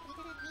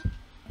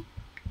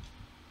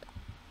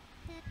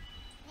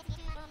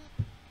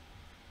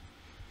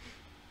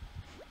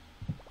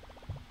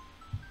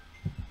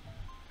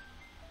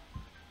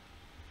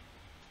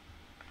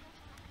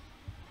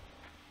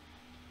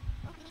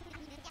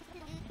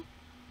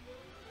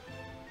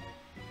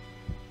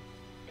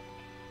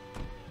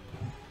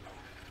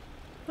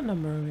 What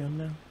number are we on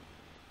now?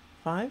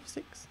 5,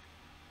 6?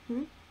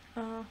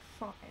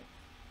 5.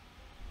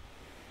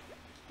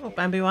 Oh,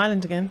 Bamboo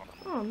Island again.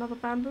 Oh, another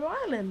Bamboo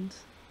Island.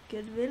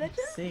 Good villager.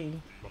 Let's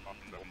see.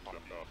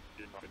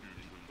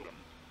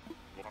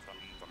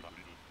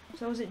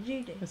 So was it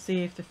Judy? Let's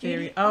see if the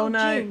theory. Judy? Oh, Oh,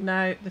 no, June.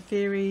 no, the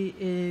theory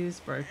is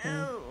broken.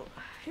 Oh,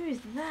 who is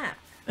that?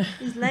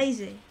 He's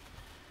lazy.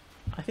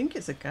 I think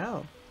it's a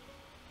girl.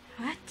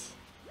 What?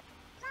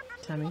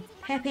 Tammy.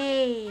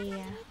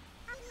 Peppy.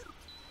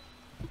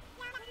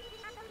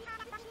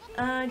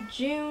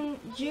 June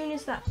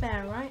is that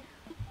bear, right?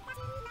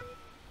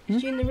 Hmm?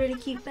 Is June the really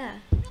cute bear?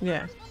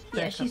 Yeah. Yeah,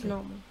 Bear she's cubby.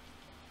 normal.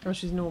 Oh,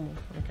 she's normal.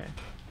 Okay.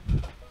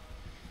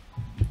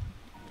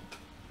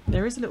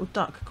 There is a little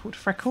duck called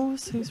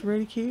Freckles who's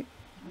really cute.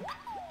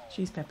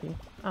 She's Peppy.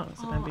 Oh,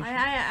 it's a bamboo. I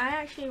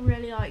actually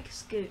really like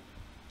Scoot.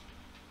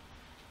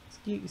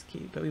 Scoot is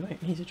cute, but we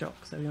won't. He's a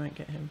jock, so we won't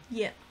get him.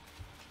 Yeah.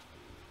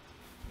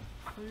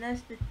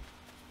 Unless the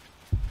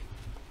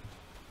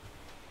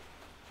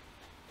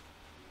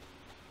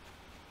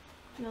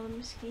another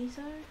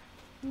mosquito.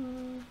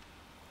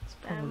 It's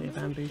probably a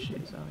bamboo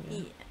shoot as well. Yeah.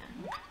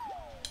 Yeah.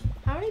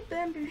 How many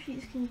bamboo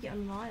shoots can you get on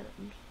an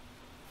island?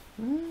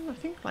 I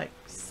think like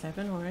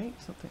 7 or 8,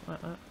 something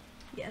like that.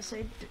 Yeah, so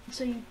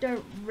you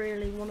don't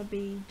really want to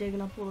be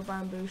digging up all the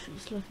bamboo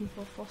shoots looking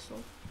for a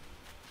fossil.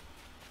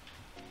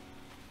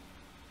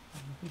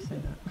 You say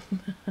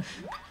that.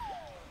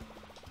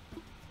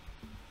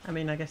 I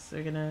mean, I guess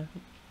we're gonna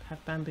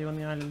have bamboo on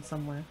the island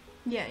somewhere.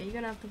 Yeah, you're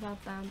gonna have to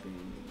have bamboo.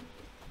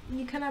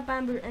 You can have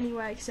bamboo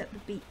anywhere except the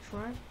beach,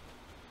 right?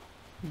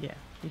 Yeah,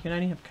 you can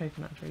only have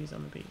coconut trees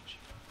on the beach.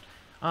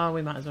 Oh,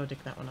 we might as well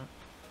dig that one up.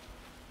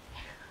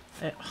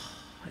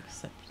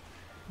 Except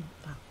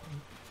not that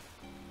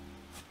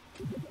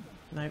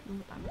one.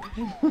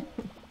 Nope.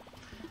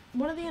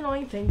 One of the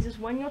annoying things is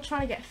when you're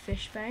trying to get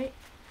fish bait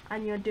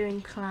and you're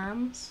doing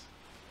clams,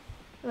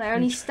 they're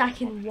only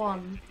stacking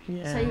one.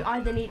 Yeah. So you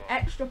either need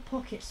extra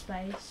pocket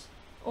space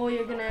or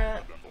you're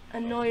gonna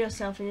annoy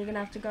yourself and you're gonna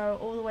have to go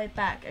all the way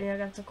back and you're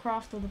gonna have to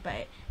craft all the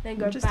bait, then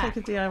go just back.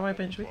 take a DIY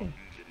bench with you.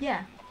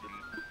 Yeah.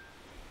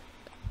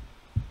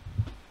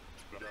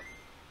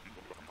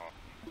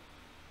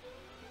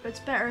 But it's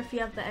better if you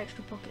have the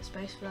extra pocket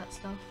space for that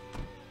stuff.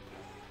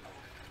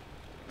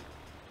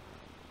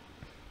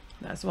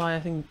 That's why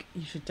I think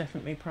you should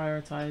definitely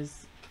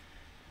prioritise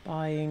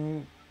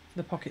buying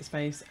the pocket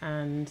space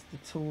and the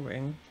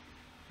touring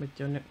with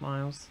your Nook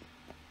Miles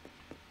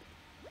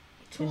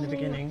in the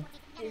beginning.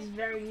 Is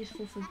very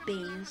useful for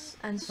bees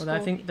and Although I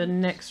think the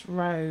scorpions. next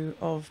row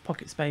of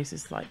pocket space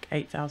is like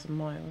 8,000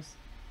 miles.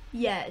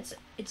 Yeah, it's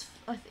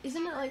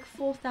isn't it like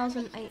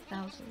 4,000,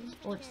 8,000,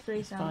 or it's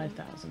 3,000?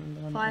 5,000,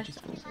 the one that I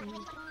just bought.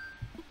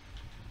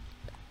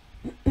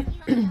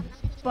 5,000.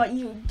 But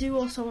you do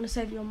also want to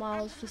save your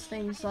miles for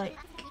things like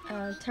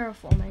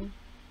terraforming.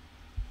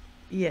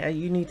 Yeah,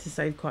 you need to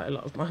save quite a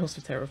lot of miles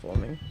for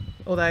terraforming.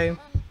 Although,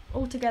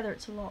 Altogether,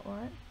 it's a lot,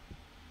 right?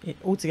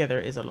 altogether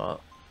it is a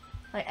lot.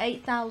 Like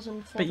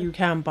 8,000 for But you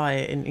can buy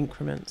it in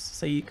increments.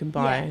 So you can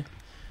buy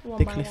one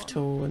the by cliff one.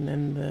 tool and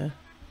then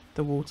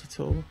the water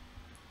tool.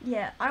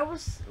 Yeah, I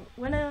was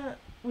when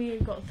we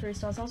got 3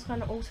 stars. I was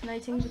kind of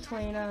alternating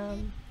between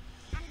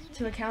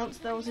 2 accounts.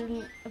 There was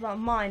about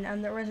mine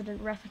and the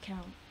resident ref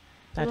account,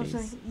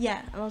 Daddies.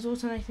 Yeah, and I was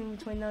alternating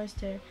between those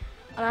two,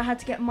 and I had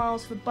to get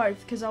miles for both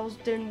because I was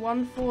doing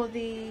one for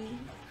the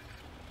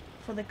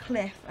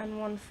cliff and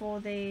one for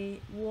the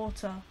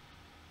water.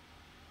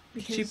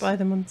 Did you buy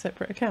them on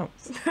separate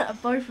accounts?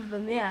 Both of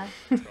them, yeah.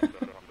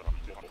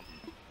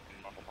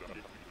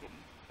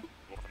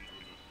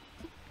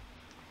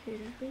 Who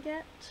did we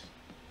get?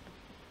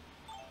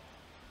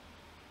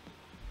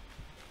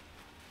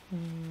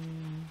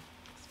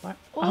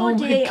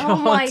 Audie, oh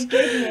my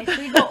goodness,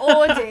 we got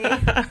Audie.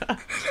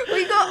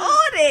 We got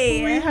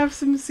Audie. We have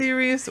some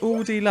serious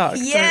Audie luck.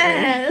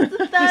 Yeah, don't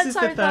we? this is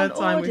the third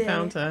time we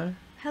found her.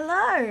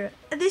 Hello.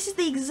 This is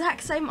the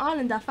exact same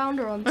island I found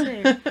her on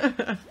too.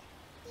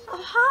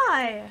 Oh,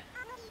 hi.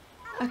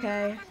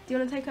 Okay, do you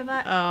want to take her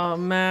back? Oh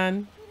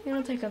man. You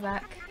want to take her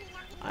back?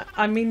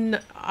 I mean,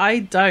 I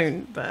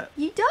don't, but...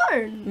 You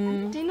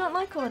don't? Do you not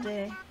like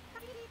Audie?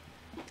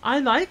 I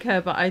like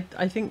her, but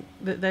I think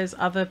that there's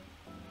other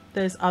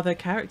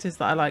characters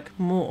that I like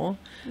more.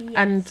 Yes.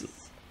 And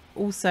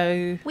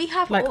also, we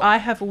have I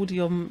have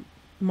Audie on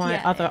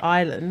my other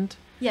island.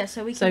 Yeah,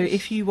 so we can... So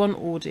if you want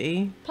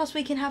Audie... Plus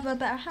we can have a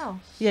better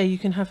house. Yeah, you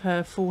can have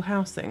her full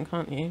house then,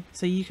 can't you?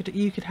 So you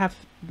could have,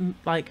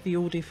 like, the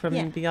Audie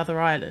from the other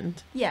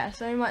island. Yeah,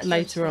 so we might...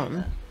 Later on.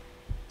 That.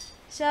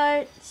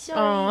 So, sorry.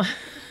 Oh,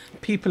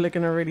 people are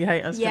going to really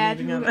hate us for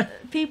leaving her.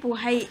 People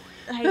hate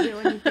it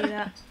when you do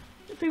that.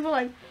 People are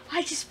like,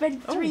 I just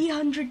spent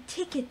 300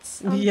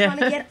 tickets on trying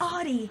to get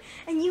Audie,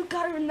 and you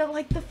got her in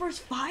the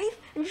first 5,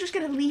 and you're just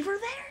going to leave her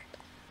there?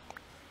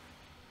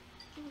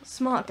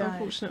 Smart guy.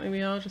 Unfortunately,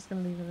 we are just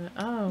going to leave her there.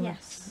 Oh,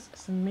 yes.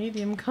 Some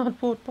medium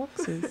cardboard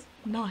boxes.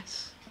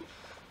 Nice.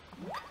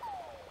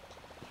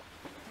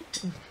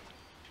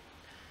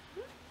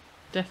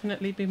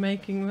 Definitely be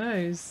making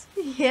those.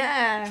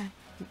 Yeah.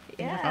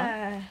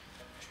 Yeah.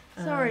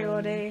 Sorry,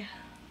 Audie.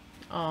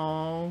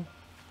 Oh.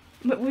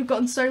 But we've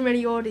gotten so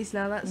many Audies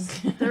now. That's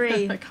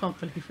 3. I can't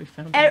believe we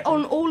found it.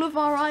 On all of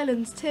our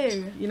islands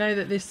too. You know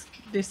that this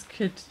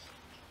could...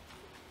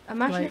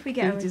 Imagine if we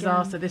get her a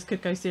disaster. This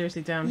could go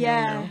seriously downhill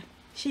now.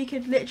 She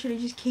could literally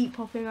just keep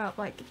popping up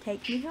like,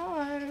 take me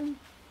home.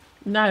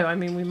 No, I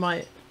mean we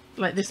might...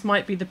 Like, this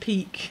might be the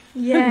peak.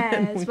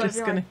 Yeah. We're just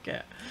going to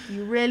get...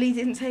 You really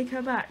didn't take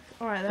her back.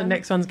 Alright then. The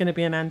next one's going to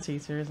be an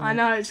anteater, isn't it? I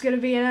know, it's going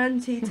to be an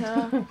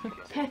anteater.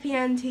 Peppy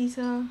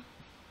anteater.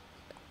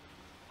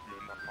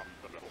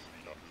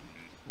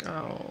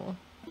 Oh.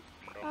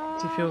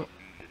 Do you feel...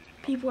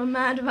 People are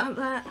mad about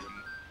that.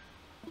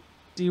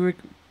 Do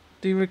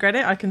you regret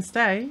it? I can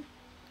stay.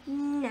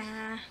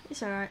 Nah,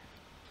 it's alright.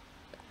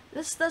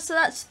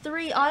 That's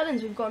 3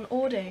 islands we've got on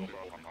Audie.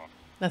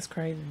 That's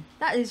crazy.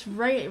 That is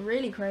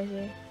really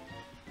crazy.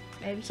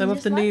 Maybe so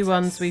of the new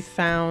ones we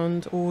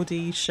found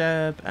Audie,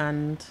 Sherb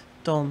and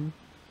Dom.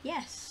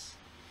 Yes.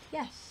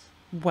 Yes.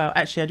 Well,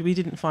 actually, we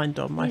didn't find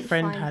Dom. My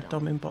friend had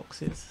Dom in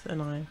boxes,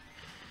 and I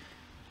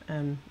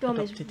Dom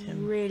adopted is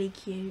him. Really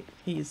cute.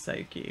 He is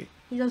so cute.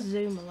 He does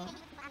zoom a lot.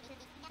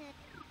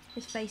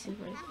 His face is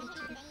really cool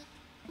too.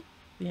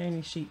 The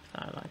only sheep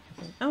that I like,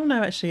 I think. Oh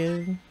no,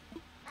 actually,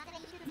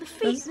 the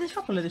feet. A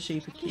couple of the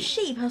sheep are cute. The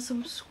sheep have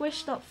some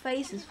squished up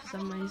faces for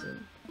some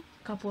reason.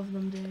 A couple of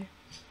them do.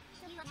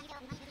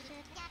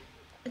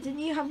 Didn't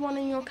you have one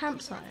in your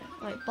campsite,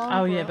 like Barbara?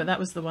 Oh yeah, but that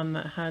was the one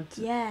that had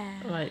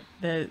like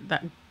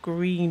that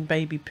green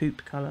baby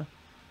poop colour.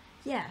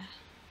 Yeah.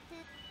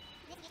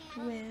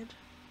 Weird.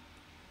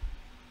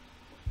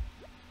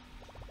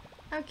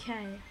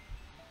 Okay.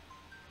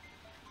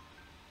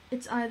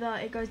 It's either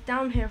it goes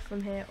downhill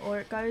from here or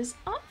it goes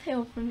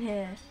uphill from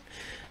here.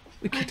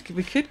 We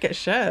could get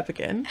Sherb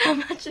again.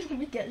 Imagine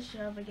we get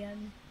Sherb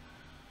again.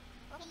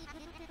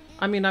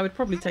 I mean, I would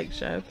probably take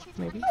Sherb,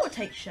 maybe. I would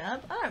take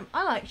Sherb.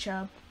 I like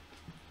Sherb.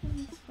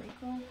 He's pretty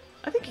cool.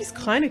 I think he's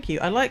kind of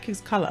cute. I like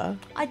his colour.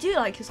 I do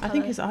like his colour. I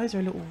think his eyes are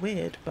a little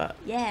weird, but...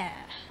 Yeah.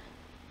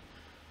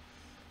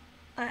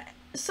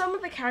 Some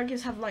of the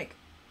characters have like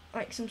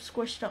some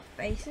squished up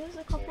faces,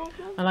 a couple of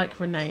them. I like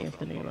Renee of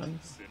the new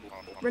ones.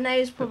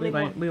 Renee is probably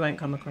we won't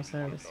come across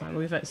her this time.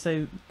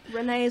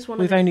 Renee is one.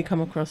 We've only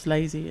come across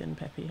Lazy and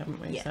Peppy, haven't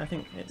we? Yeah. So I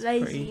think it's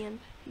Lazy and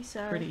Peppy,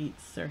 so pretty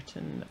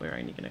certain that we're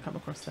only going to come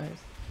across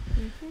those.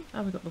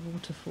 Oh, we've got the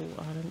waterfall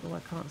island. Oh, I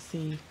can't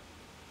see.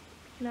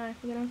 No,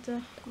 we're gonna have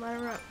to light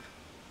her up.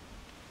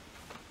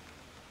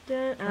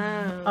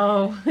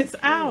 Oh, it's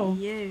Owl.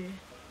 You.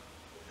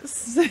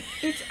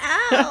 It's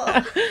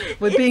Owl.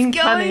 We're being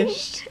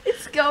punished.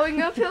 It's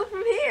going uphill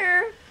from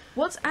here.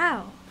 What's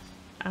Owl?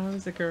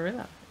 Owl's a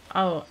gorilla.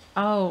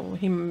 Oh,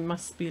 he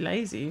must be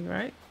lazy,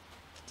 right?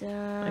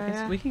 I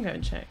guess we can go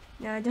and check.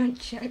 No, don't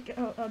check.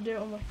 I'll do it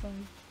on my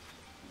phone.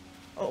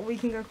 Oh, we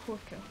can go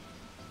quicker.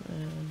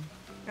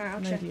 Alright,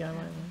 I'll check. DIY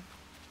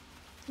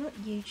Not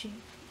YouTube.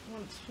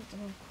 Once put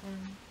on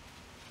Chrome.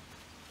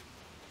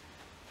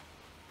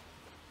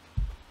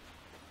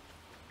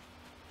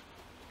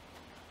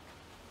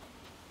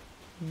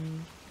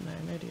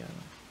 No DIY.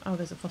 Oh,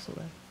 there's a fossil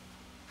there.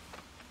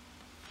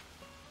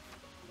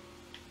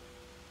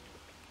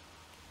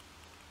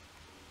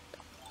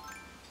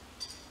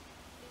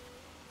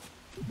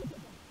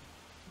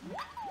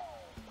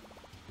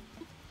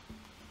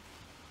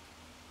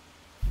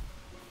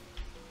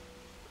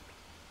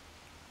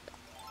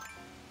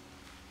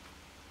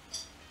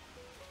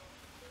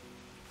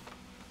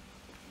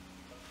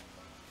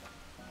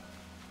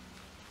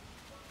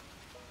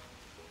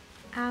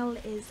 Al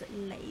is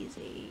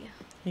lazy.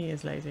 He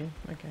is lazy.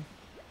 Okay.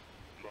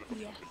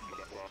 Yes.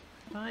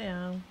 Bye,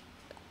 Al.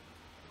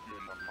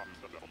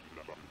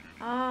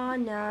 Oh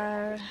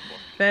no.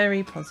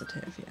 Very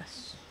positive,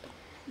 yes.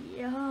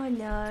 Yeah,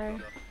 no.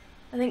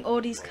 I think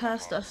Audie's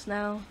cursed us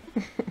now.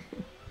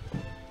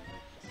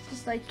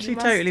 Just like you She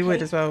must totally would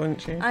take- as well,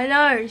 wouldn't she? I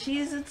know,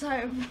 she's a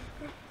type.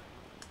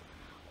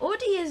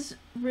 Audie is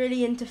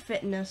really into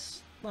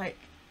fitness. Like,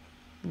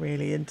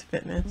 Really into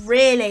fitness.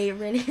 really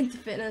into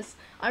fitness.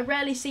 I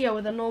rarely see her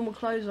with her normal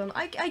clothes on.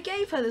 I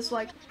gave her this,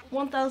 like,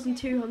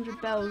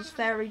 1,200 bells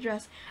fairy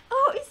dress.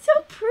 Oh, it's so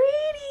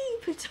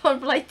pretty! Put it on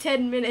for, like,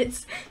 10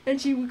 minutes. Then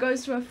she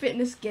goes to her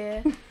fitness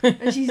gear.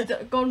 And she's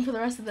gone for the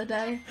rest of the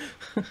day.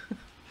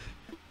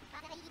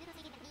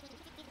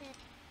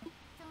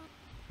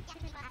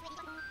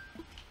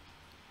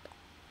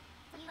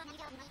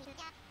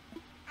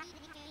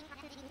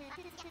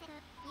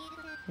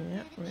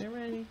 Yeah, we're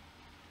ready.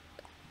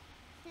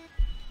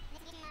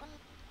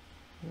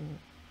 Mm.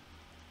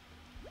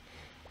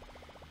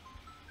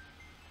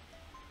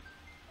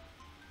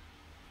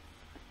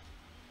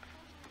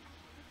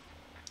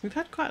 We've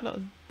had quite a lot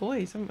of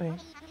boys, haven't we?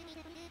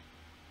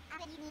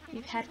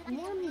 You've had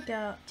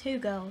two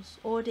girls,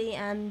 Audie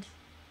and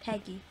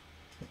Peggy.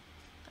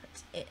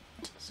 That's it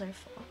so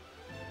far.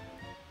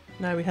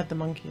 No, we had the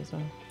monkey as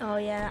well. Oh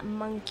yeah, that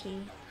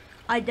monkey.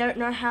 I don't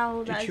know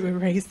how that Did you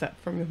erase that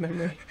from your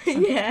memory?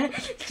 yeah,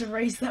 to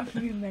erase that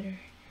from your memory.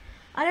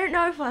 I don't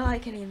know if I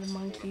like any of the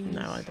monkeys.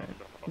 No, I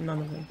don't. None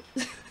of them.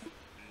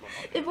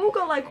 They've all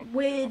got like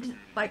weird,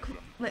 like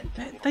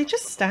They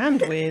just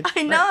stand weird.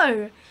 I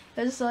know.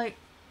 They're just like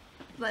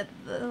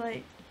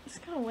it's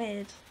kind of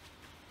weird.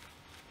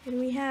 Who do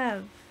we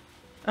have?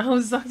 Oh,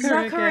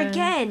 Zucker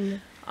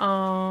again.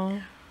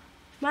 Oh,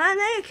 Man,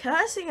 they're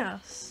cursing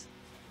us.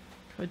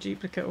 a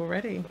duplicate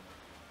already.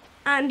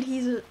 And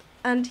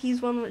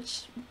he's one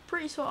which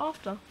pretty sought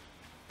after.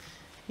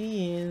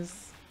 He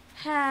is.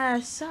 Ah,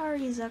 sorry,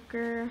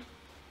 Zucker.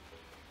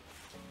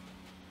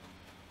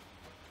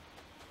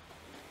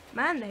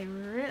 Man, they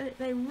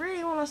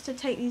really want us to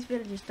take these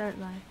villages, don't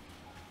they?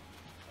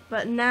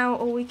 But now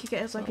all we could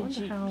get is like a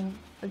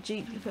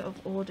duplicate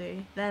of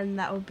Audie. Then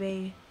that would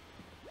be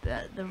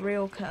the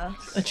real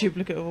curse. A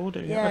duplicate of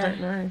Audie? Yeah. I don't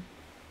know.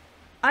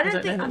 I don't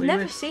know think that I've we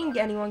never would. seen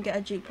anyone get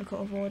a duplicate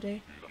of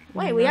Audie.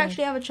 Wait, we No.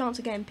 actually have a chance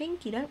of getting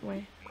Pinky, don't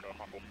we?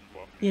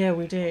 Yeah,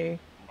 we do.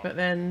 But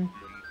then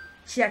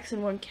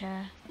Jackson won't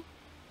care.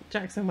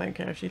 Jackson won't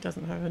care if she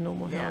doesn't have a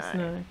normal house.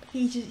 No,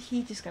 He's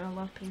just gonna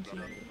love Pinky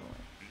anyway.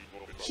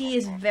 She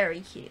is very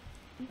cute.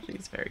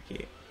 she's very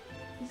cute.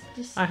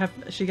 He's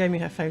just, She gave me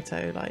her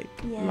photo like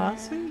Yeah.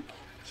 last week.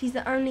 she's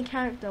the only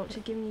character to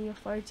give me your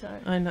photo.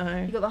 I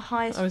know. You got the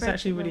highest. I was friendship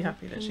actually really level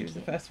happy with that she was the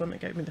Pinky. first one that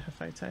gave me her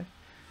photo.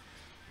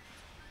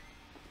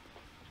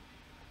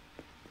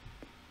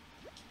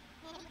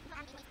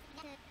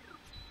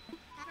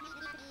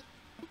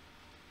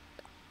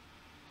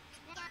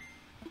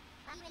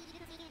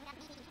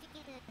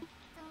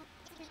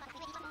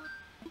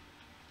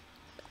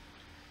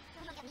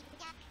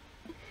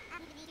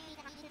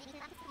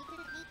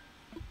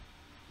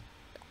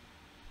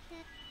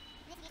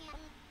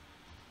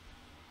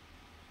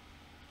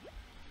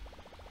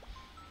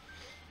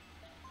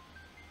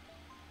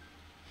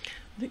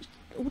 I think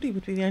Audie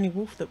would be the only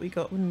wolf that we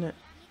got, wouldn't it?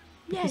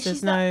 Yeah, Because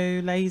she's there's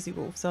no lazy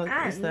wolves, is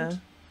And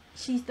there?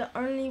 she's the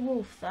only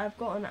wolf that I've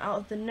gotten out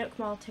of the Nook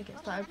Mile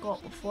tickets that I've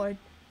got before.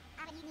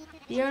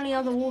 The only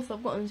other wolf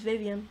I've gotten is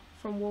Vivian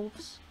from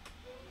Wolves.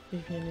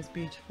 Vivian is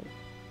beautiful.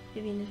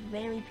 Vivian is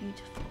very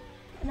beautiful.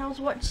 And I was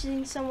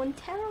watching someone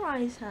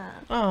terrorize her.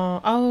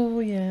 Oh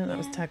yeah, that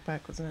was Yeah. tag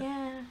back, wasn't it?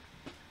 Yeah.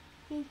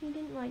 He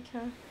didn't like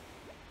her.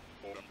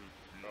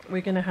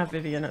 We're gonna have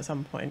Vivian at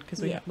some point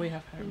because Yeah. we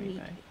have her We every need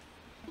day.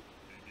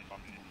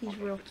 He's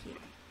real cute.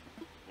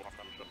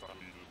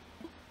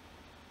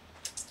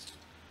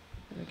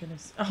 We're gonna.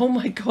 Oh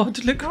my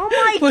God! Look. Oh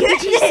my what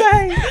goodness! did you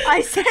say?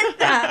 I said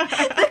that!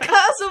 The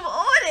curse of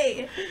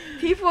Audie!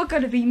 People are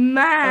gonna be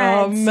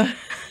mad!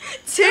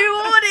 2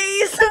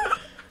 Audies!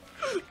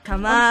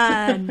 Come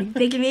on, you're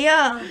picking me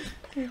up.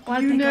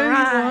 Wanna You take a know you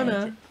ride?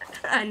 wanna.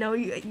 I know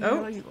you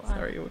know you want.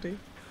 Sorry, Audie.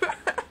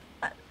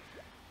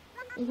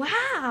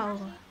 Wow!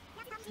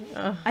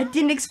 Oh. I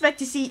didn't expect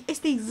to see. It's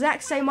the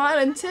exact same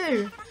island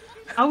too.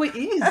 Oh, it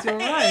is. You're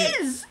right.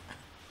 It is.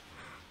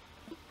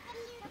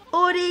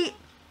 Audie.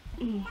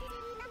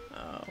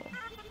 Oh,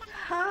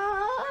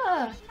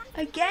 Ah,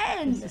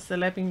 again. this is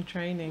celebbing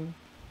training.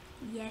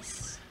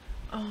 Yes.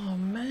 Oh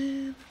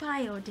man.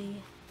 Bye,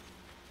 Audie.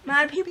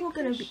 Man, people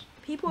are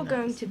No,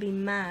 going to be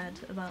mad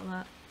about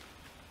that.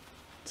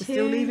 We're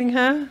still leaving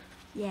her.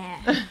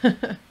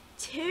 Yeah.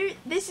 2.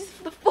 This is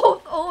the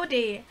 4th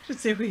Audie. Should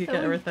see if we can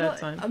get her a third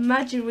time.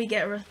 Imagine we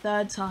get her a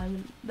 3rd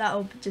time.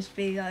 That'll just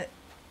be like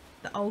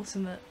the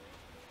ultimate.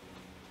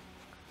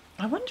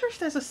 I wonder if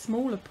there's a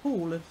smaller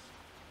pool of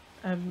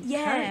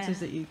Yeah. characters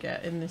that you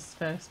get in this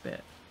first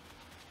bit.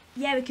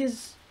 Yeah,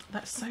 because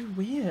That's so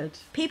weird.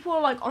 People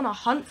are like on a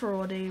hunt for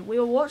Audie. We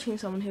were watching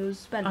someone who was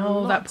spent. a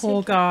lot that of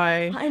poor tickets.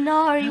 guy. I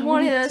know, he How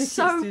wanted many her tickets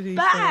so did he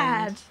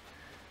bad. spend?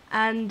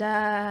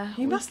 And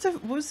He must have.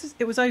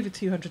 It was over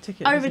 200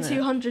 tickets. over wasn't it?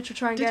 200 to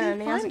try and Did get her. he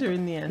And find hasn't her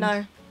in the end?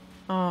 No.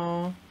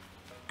 Oh.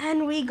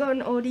 And we got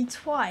an Audie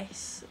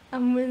twice,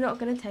 and we're not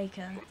gonna take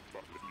her.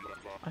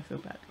 I feel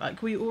bad.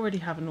 Like, we already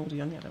have an Audie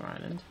on the other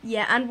island.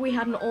 Yeah, and we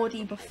had an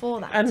Audie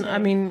before that. And too. I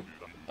mean,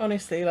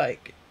 honestly,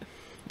 like,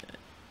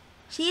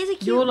 she is a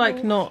cute. you're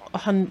like wolf.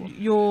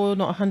 you're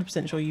not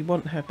 100% sure you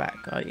want her back,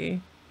 are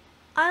you?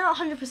 I'm not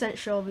 100%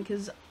 sure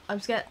because I'm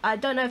scared. I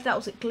don't know if that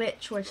was a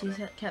glitch where she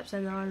kept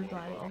saying the island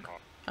dialogue.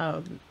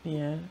 Oh,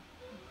 yeah.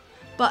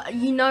 But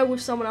you know,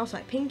 with someone else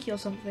like Pinky or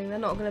something, they're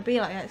not gonna be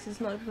like that. 'Cause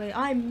it's not gonna be,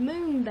 I'm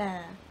Moon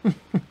Bear,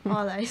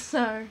 are they?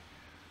 So.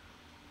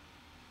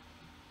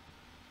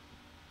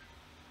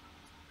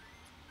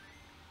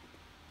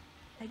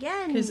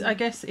 Again. Because I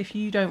guess if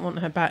you don't want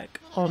her back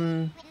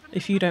on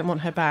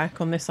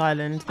this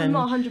island, I'm then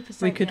not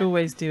 100%. we could yet.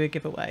 always do a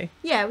giveaway.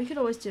 Yeah, we could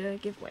always do a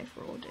giveaway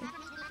for Audie.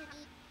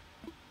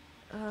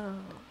 Oh.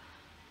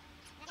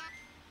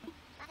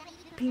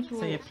 People.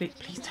 So yeah, please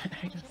don't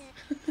hate us.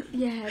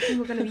 Yeah,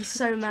 people are gonna be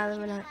so mad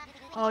when I.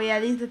 Oh yeah,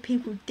 these are the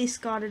people who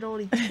discarded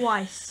Audie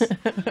twice.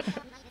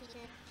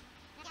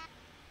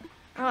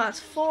 Oh,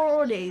 that's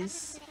 4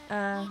 Audies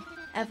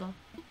ever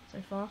so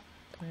far.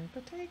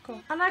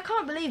 And I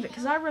can't believe it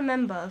because I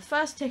remember the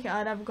first ticket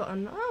I'd ever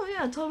gotten. Oh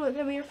yeah, I told them it was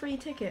gonna be a free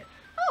ticket.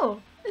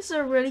 Oh, this is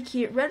a really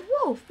cute red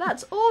wolf.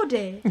 That's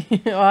Audie.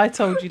 I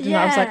told you, didn't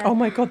I? I was like, Yeah. oh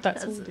my god,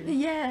 that's Audie.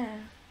 Yeah.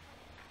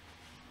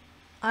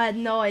 I had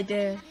no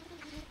idea.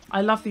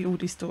 I love the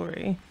Audie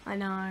story. I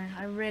know.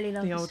 I really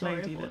love The the old story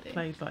lady of that Audie.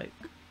 played like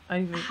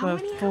over How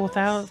many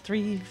 4,000,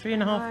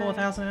 3,500, No.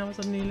 4,000 hours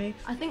on New Leaf.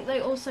 I think they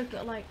also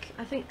got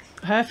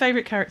Her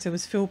favourite character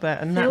was Furrbury,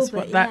 and that's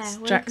Furrbury, that's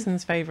yeah,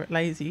 Jackson's favourite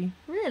lazy.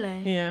 Really?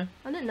 Yeah.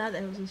 I didn't know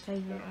that was his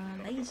favourite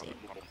lazy.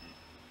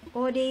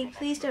 Audie,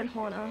 please don't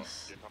haunt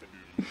us.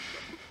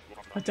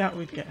 I doubt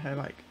we'd get her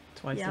like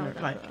twice Yeah, in I a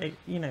doubt like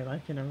that.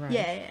 like in a row.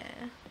 Yeah.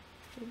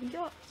 What have we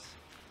got?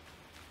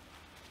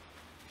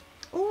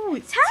 Oh,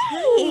 it's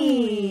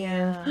Tangy!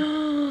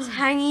 Tangy.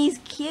 Tangy's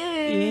cute.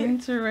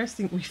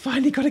 Interesting. We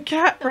finally got a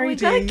cat, Oh, we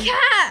Brady. got a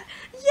cat!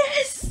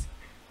 Yes!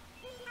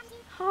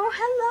 Oh,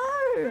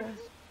 hello!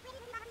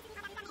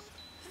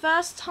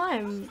 First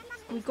time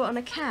we've gotten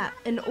a cat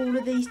in all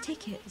of these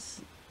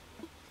tickets.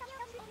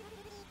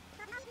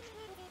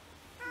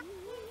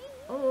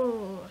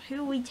 Oh,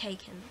 who are we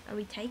taking? Are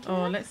we taking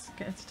Oh, her? let's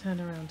get her to turn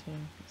around here.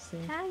 Let's see.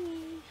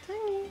 Tangy.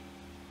 Tangy.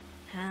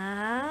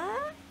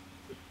 Huh?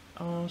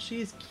 Oh,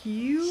 she is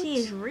cute. She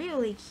is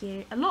really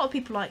cute. A lot of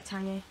people like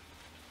Tangy.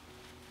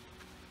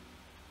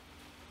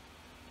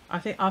 I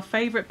think our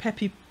favourite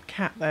peppy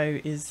cat though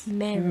is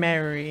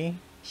Mary.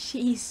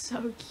 She's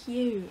so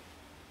cute.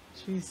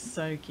 She's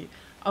so cute.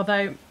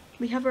 Although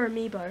We have her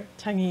amiibo.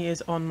 Tangy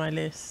is on my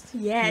list.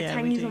 Yeah, we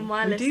Tangy's do. on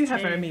my list We do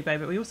have too. her amiibo,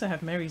 but we also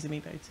have Mary's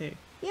amiibo too.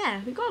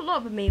 Yeah, we've got a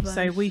lot of amiibos.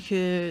 So we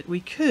could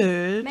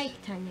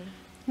make Tangy.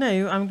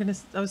 No,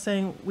 I was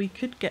saying we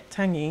could get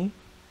Tangy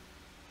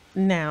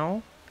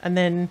now, and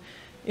then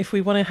if we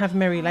want to have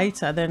Mary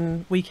later,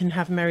 then we can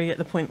have Mary at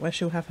the point where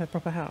she'll have her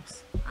proper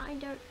house. I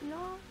don't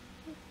know.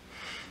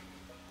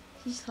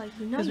 She's like,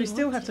 you know, Because we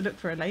still have to look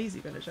for a lazy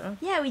villager.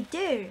 Yeah, we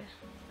do.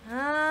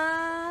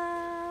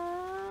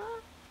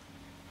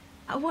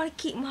 I want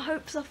to keep my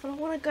hopes up and I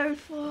want to go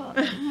for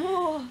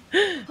more.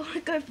 I want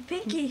to go for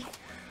Pinky.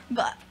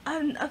 But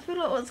I feel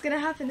like what's going to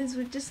happen is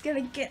we're just going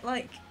to get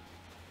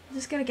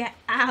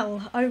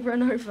Al over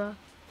and over.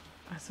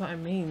 That's what I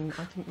mean.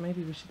 I think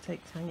maybe we should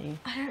take Tangy.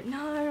 I don't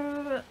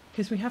know.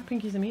 Because we have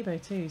Pinky's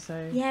amiibo too,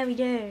 so... Yeah, we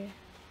do.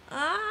 Don't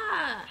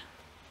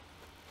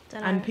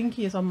know. And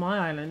Pinky is on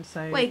my island,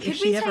 so Wait, if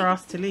she ever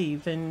asks to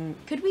leave, then...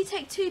 Could we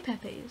take 2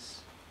 Peppies?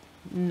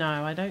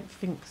 No, I don't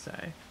think so.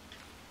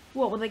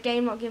 What, will the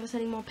game not give us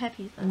any more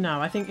Peppies then? No,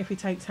 I think if we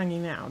take Tangy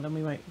now, then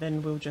we won't.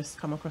 Then we'll just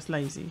come across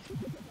lazy.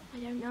 I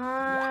don't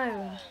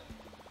know.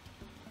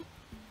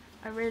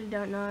 I really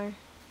don't know.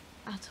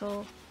 At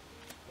all.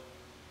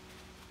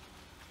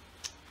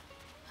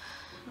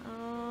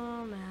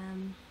 Oh,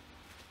 man.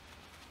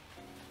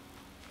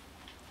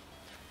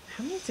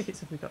 How many tickets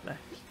have we got left?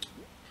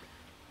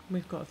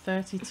 We've got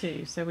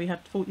 32, so we had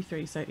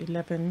 43, so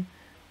 11.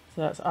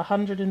 So that's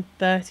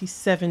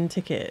 137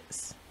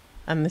 tickets.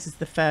 And this is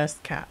the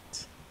first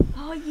cat.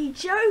 Oh, are you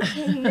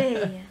joking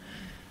me?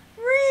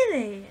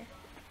 Really?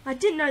 I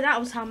didn't know that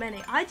was how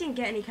many. I didn't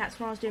get any cats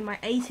when I was doing my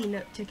 80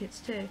 Nook tickets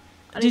too.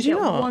 I Did you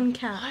get not? one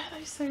cat. Why are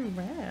they so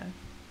rare?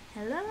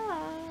 Hello.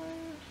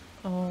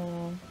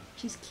 Oh.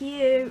 She's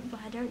cute, but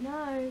I don't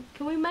know.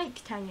 Can we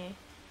make Tangy?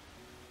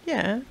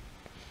 Yeah.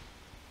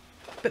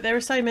 But there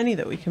are so many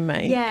that we can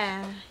make.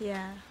 Yeah,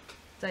 yeah.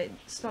 So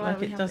it's not Like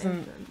we it have doesn't-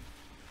 infinite.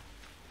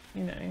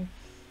 You know.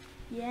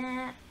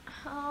 Yeah.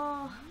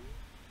 Oh.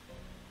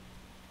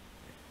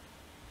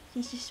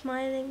 She's just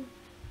smiling.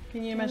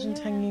 Can you imagine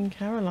Yeah. Tangy and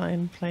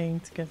Caroline playing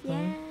together?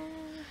 Yeah.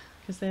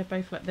 because they're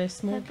both like they're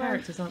small They're both-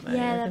 characters, aren't they?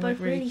 yeah, they're like, both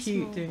really really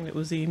cute, small. doing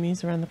little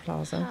zoomies around the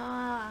plaza.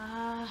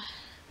 I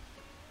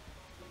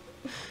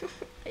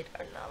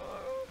don't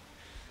know.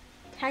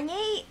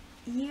 Tangy,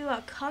 you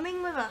are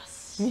coming with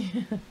us.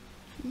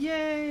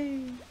 Yay!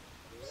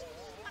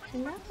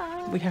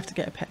 Hello. We have to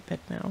get a pet bed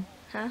now.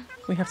 Huh?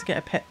 We have to get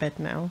a pet bed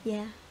now.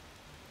 Yeah.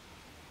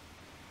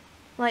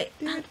 Like,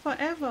 Live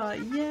forever!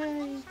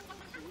 Yay!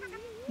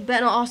 you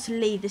better not ask to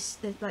leave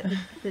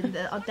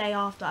a day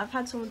after. I've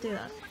had someone do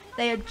that.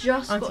 They had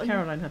just Auntie gotten.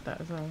 Caroline had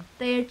that as well.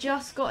 They had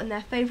just gotten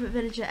their favourite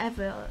villager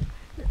ever.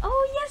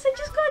 Oh yes, I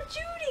just got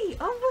Judy.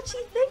 Oh, what's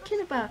he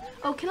thinking about?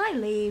 Oh, can I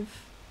leave?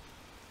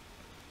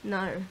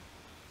 No.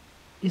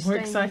 You're More staying.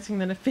 exciting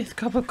than a 5th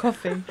cup of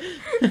coffee.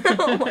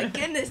 Oh my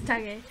goodness,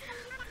 Tangy.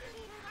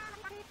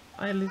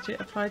 I legit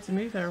applied to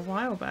move there a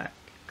while back.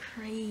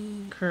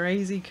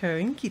 Crazy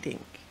coinky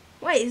dink.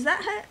 Wait, is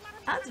that her?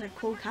 That's a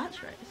cool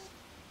catchphrase.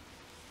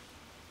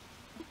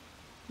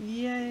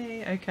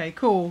 Yay! Okay,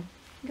 cool.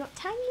 You got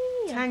Tangy.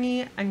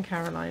 Tangy and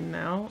Caroline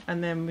now,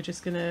 and then we're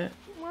just gonna.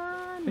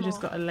 One We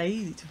just more. got a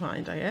lazy to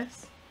find, I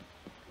guess.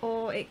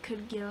 Or it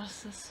could give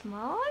us a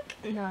smug.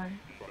 No.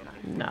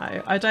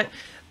 No, I don't.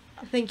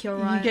 I think you're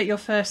right. You get your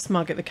first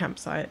smug at the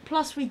campsite.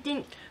 Plus, we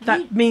didn't.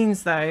 That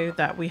means though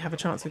that we have a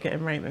chance of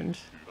getting Raymond.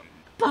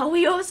 But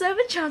we also have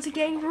a chance of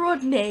getting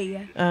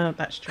Rodney.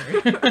 That's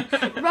true.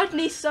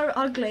 Rodney's so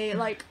ugly.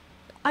 Like,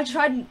 I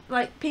tried.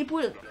 Like,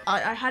 people.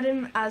 I had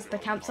him as the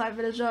campsite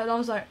villager, and I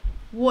was like,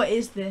 "What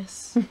is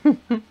this?"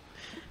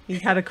 He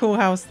had a cool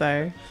house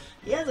though.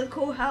 He has a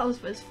cool house,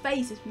 but his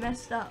face is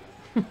messed up.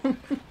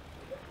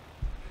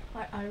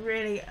 I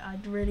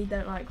really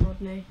don't like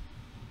Rodney.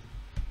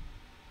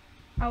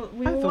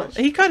 We I thought watched.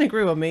 he kind of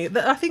grew on me.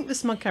 I think the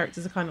smug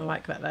characters are kind of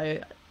like that though.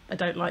 I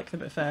don't like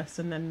them at first,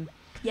 and then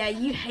Yeah,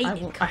 you hate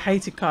I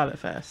hated Carl at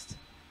first,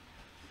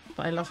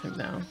 but I love him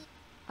now.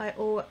 I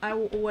will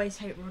always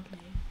hate Rodney.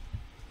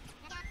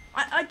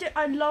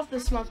 I love the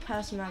smug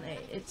personality.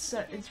 It's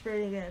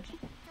really good.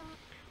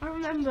 I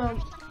remember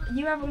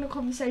you having a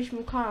conversation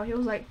with Kyle. He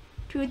was like,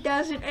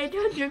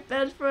 2,800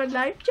 pounds for a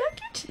life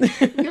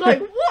jacket. You're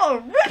like, what a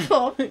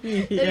rip-off. Then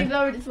he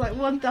lowered it to like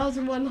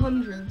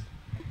 1,100.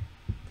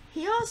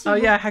 He asked you. Oh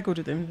yeah, I haggled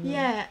with him. didn't I?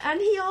 Yeah, and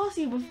he asked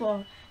you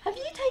before, have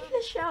you taken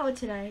a shower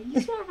today?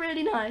 You smell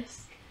really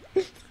nice.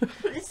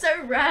 It's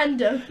so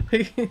random.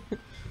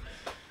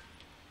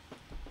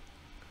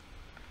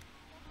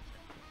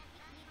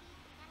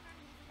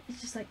 It's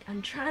just like,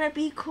 I'm trying to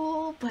be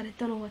cool, but I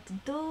don't know what to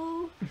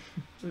do.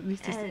 At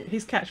least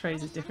his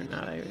catchphrase is different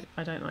now though.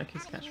 I don't like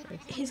his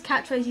catchphrase. His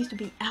catchphrase used to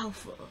be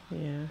alpha.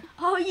 Yeah.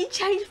 Oh, you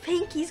changed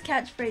Pinky's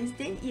catchphrase,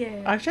 didn't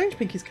you? I've changed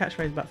Pinky's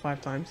catchphrase about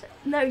 5 times.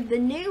 No, the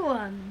new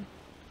one.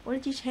 What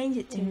did you change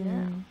it to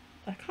now?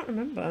 I can't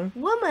remember.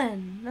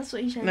 Woman. That's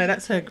what you changed. No, it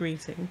that's to. her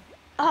greeting.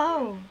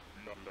 Oh.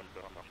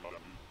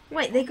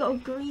 Wait, they got a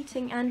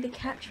greeting and a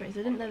catchphrase. I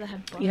didn't know they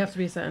had both. You have to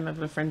be a certain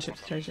level of friendship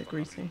to change your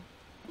greeting.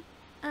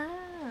 Ah,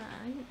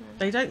 I didn't know.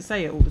 They don't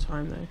say it all the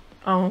time though.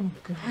 Oh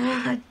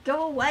god.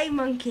 Go away,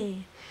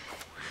 monkey.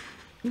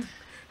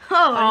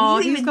 Oh,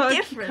 he's even got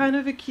different. kind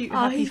of a cute, Oh,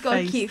 happy he's got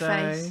a face, cute though.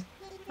 face.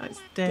 That's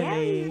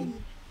Deli.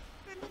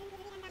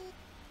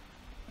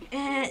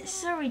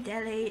 Sorry,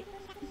 Deli.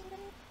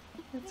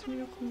 That's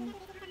real cool.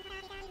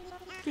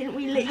 Didn't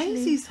we The literally?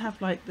 Hazies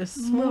have like the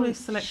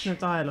smallest selection of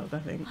dialogue, I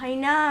think. I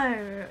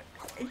know.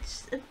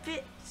 It's a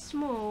bit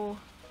small.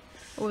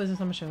 Oh, there's a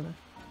summer show there.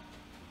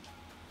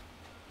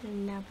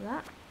 Didn't nab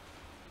that.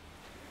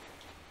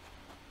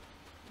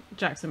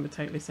 Jackson would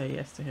totally say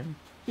yes to him.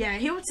 Yeah,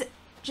 he would say,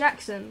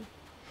 Jackson,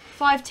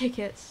 5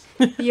 tickets.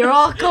 You're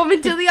all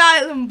coming to the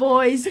island,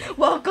 boys.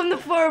 Welcome to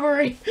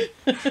Furrbury.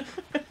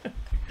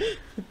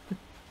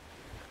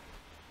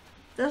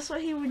 That's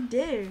what he would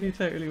do. He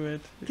totally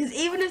would. Because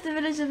even if the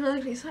villagers were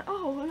like, it's like,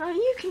 oh, well, no,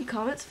 you can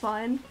come, it's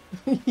fine.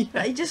 Yeah.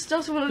 Like, he just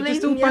doesn't want to They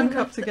leave just all them bunk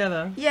young up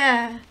together.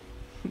 Yeah.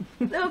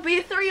 There'll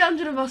be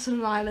 300 of us on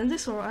an island,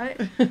 it's alright.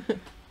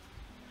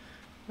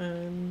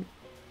 Okay,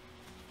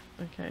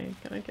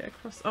 can I get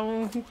across?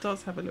 Oh, he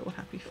does have a little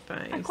happy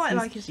face. I quite He's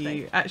like his cute.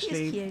 face.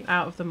 Actually, He's cute.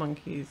 out of the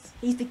monkeys,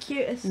 He's the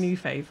cutest. new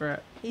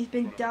favourite. He's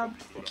been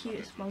dubbed the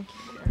cutest monkey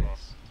there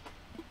is.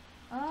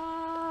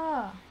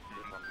 Ah.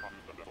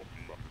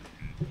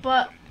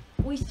 But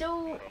we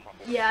still,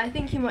 yeah, I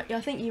think you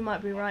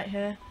might be right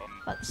here.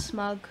 About the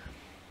smug,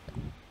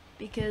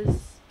 because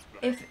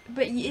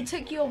it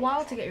took you a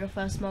while to get your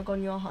first smug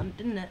on your hunt,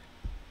 didn't it?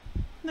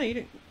 No, you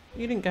didn't.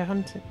 You didn't go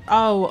hunting.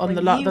 Oh, on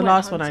When the you went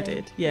last one I hunting.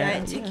 did. Yeah.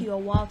 it took you a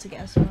while to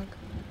get a smug.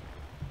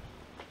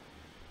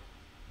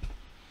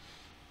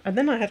 And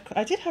then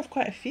I did have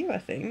quite a few, I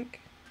think.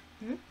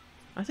 Hmm?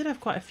 I did have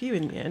quite a few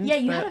in the end. Yeah,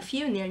 you had but- a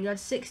few in the end. You had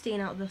 16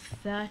 out of the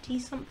 30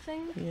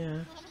 something. Yeah.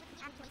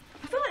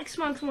 I feel like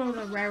smug's one of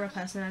the rarer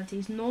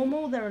personalities.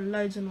 Normal, there are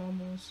loads of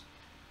normals.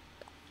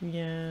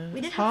 Yeah. We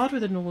It's did have- hard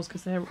with the normals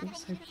because they're all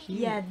so cute.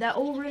 Yeah, they're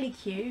all really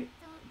cute,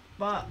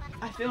 but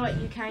I feel like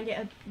you can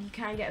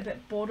get a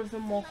bit bored of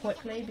them more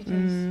quickly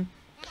because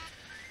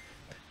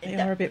They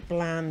are a bit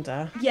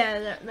blander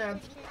Yeah, they're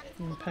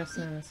in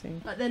personality.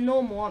 like they're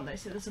normal, aren't they?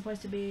 So they're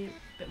supposed to be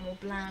a bit more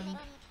bland.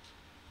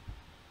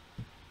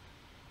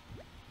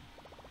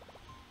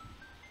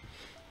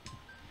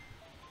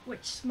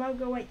 Which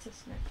smug awaits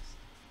us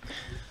next?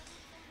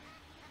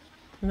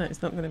 No,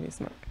 it's not going to be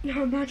Smug.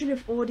 No, imagine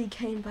if Audie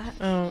came back.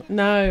 Oh,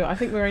 no, I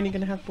think we're only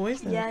going to have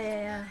boys now.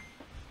 Yeah.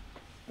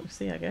 We'll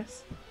see, I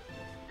guess.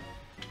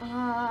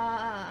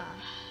 Tangy.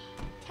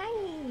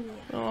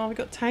 Oh, we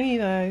got Tangy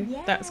though.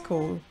 Yeah. That's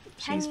cool.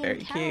 She's Tangy very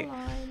and cute.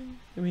 Caroline.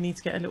 We need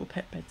to get a little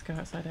pet bed to go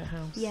outside our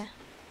house. Yeah.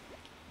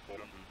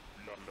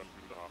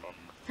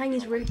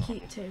 Tangy's really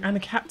cute too. And a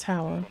cat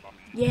tower.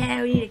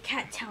 Yeah, we need a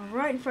cat tower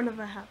right in front of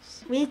our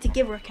house. We need to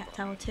give her a cat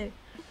tower too.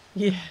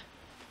 Yeah.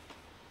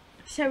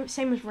 So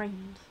same as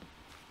Raymond.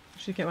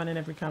 Should get one in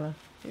every colour.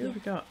 Who have we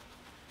got?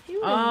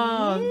 Who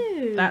are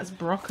you? That's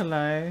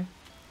Broccolo.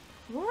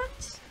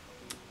 What?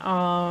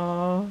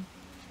 Oh,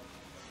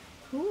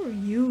 Who are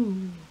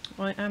you?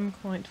 I am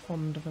quite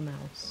fond of a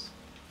mouse.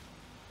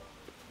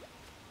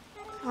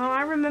 Oh,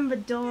 I remember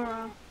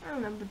Dora. I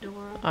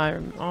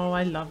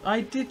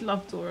did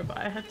love Dora, but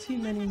I had too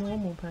many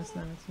normal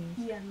personalities.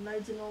 Yeah,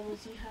 loads of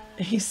normals you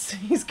had. His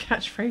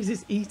catchphrase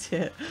is "eat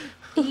it."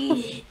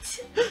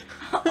 Eat it.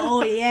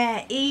 Oh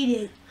yeah,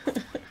 eat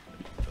it.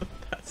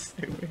 That's so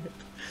weird.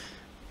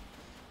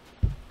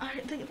 I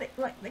don't think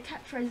the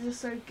catchphrases are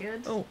so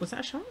good. Oh, was that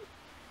a shark?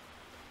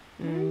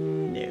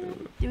 No.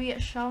 Do we get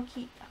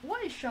Sharky?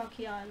 What is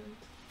Sharky Island?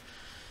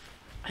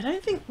 I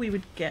don't think we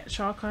would get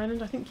Shark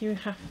Island. I think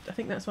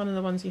that's one of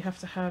the ones you have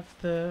to have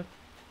the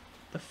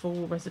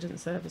full resident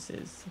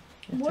services.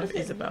 You have What to does have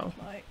it Isabel.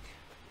 look like?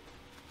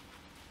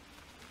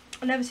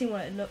 I've never seen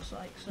what it looks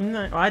like. So.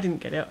 No, I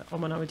didn't get it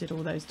on when I did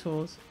all those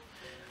tours.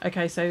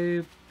 Okay,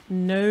 so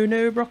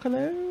no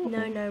Broccolo?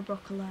 No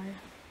Broccolo.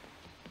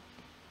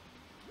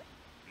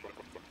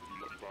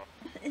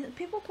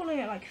 People calling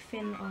it like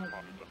Finn Island.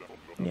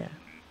 Yeah.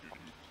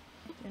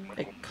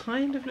 It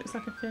kind of looks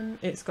like a fin.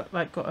 It's got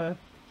like a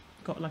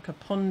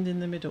pond in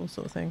the middle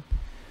sort of thing.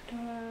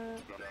 Oh,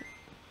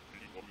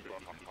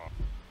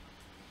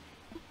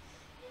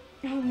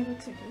 it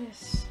looks like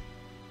this.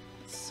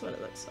 This is what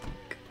it looks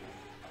like.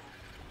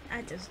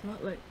 That does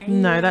not look.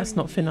 No, that's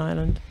not Finn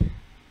Island.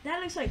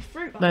 That looks like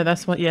Fruit. No,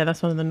 that's one. Yeah,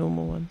 that's one of the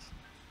normal ones.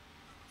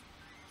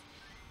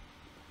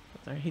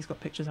 Sorry, he's got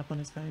pictures up on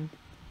his phone.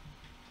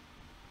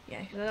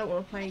 Yeah, because I don't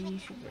want to play a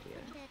YouTube video.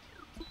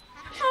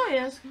 Oh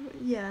yes,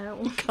 yeah. I don't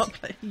want. Can't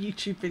play a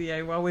YouTube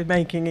video while we're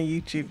making a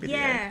YouTube video.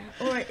 Yeah,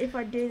 or if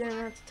I do, then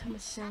I have to turn my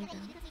sound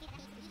down.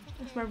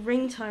 That's my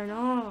ringtone.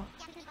 Oh,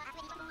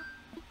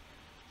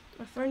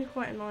 my phone's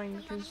quite annoying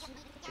because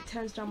it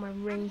turns down my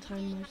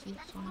ringtone most of the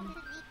time.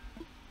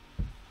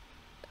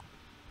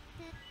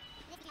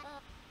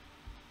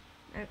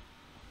 Nope,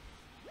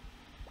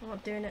 I'm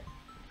not doing it.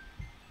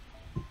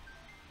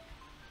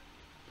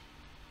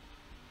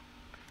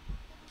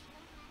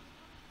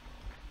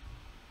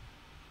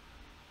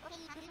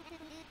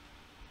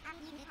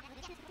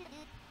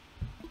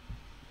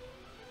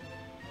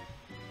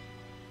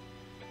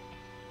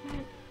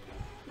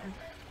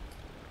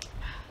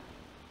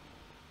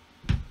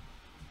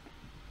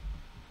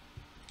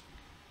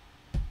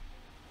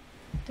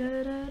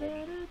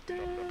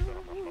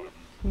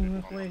 Who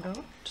have we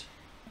got?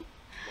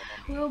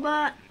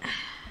 Wilbert.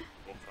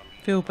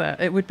 Filbert.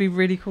 It would be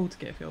really cool to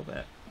get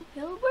Filbert.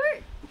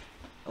 Filbert?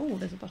 Oh,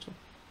 there's a bottle.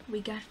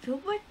 We got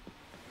Filbert.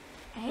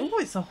 Hey, Oh,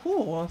 it's a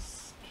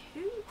horse.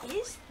 who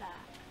is that?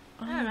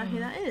 I don't know who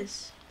that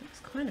is. Looks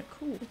kind of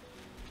cool.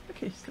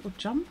 Look at his little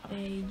jumper.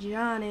 Hey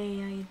Johnny,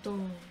 how you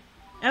doing?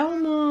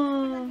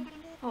 Elmo.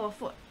 Oh, I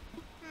thought.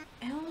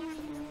 Elmo.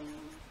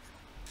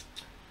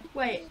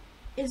 Wait,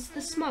 is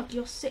the Smug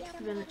your 6th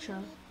villager?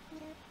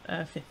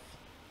 5th.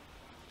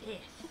 Yes.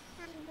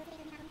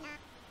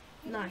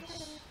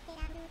 Nice.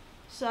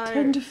 So.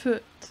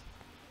 Tenderfoot.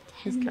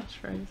 His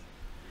catchphrase.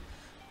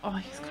 Oh,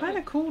 he's kind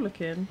of cool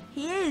looking.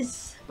 He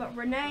is, but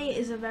Renee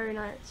is a very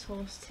nice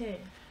horse too.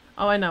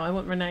 Oh, I know. I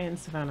want Renee and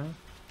Savannah.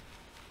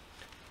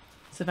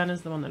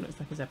 Savannah's the one that looks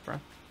like a zebra.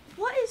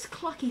 What is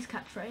Clucky's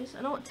catchphrase?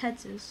 I know what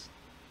Ted's is.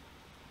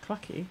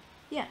 Clucky?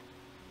 Yeah.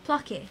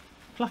 Plucky.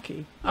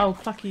 Plucky? Oh,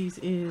 Clucky's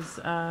is,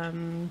 oh,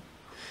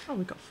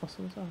 we got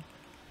Fossil as well.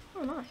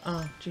 Oh, nice.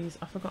 Oh, jeez.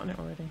 I've forgotten it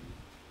already.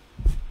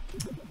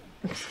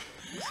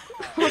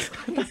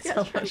 That's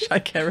how much I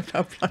care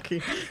about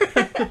Plucky.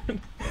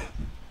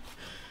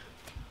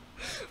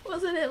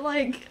 Wasn't it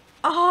like...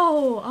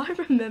 Oh, I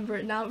remember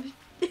it now.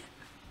 It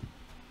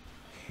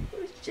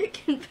was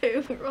chicken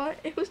poo, right?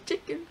 It was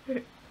chicken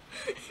poo.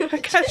 Her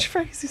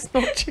catchphrase is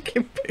not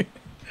chicken poo.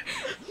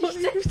 What are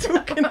you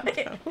talking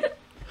about?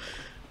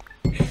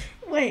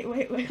 Wait.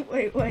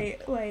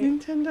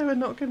 Nintendo are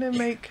not going to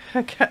make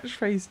her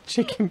catchphrase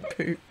chicken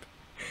poop.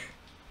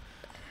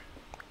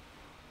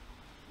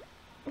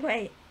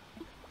 Wait.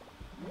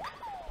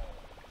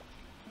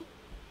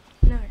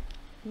 No.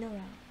 No,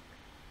 no.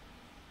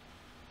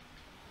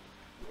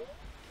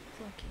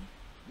 Lucky.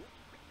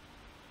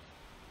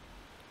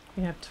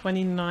 We have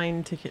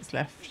 29 tickets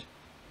left.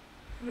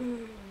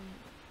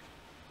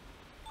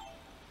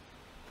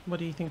 What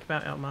do you think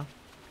about Elma?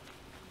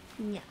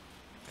 Yeah.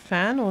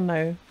 Fan or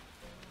no?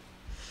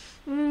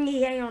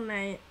 Yeah or no?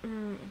 I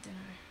don't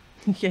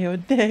know. Yay or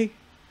nay?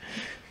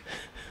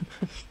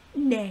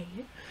 Nay.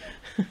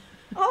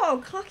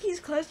 Oh,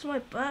 Clucky's close to my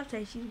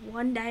birthday. She's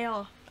 1 day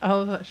off.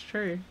 Oh, that's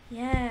true.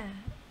 Yeah.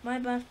 My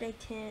birthday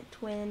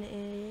twin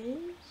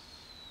is...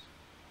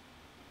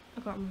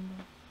 I can't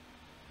remember.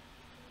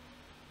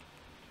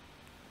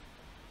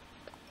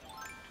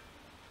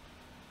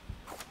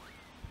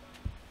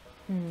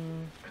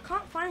 I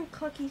can't find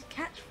Clucky's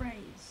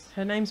catchphrase.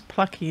 Her name's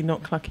Plucky,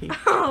 not Clucky.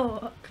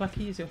 Oh!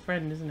 Clucky is your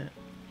friend, isn't it?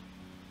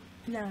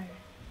 No.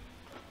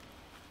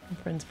 Your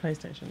friend's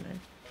PlayStation name.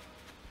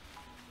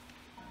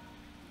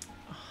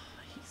 Oh,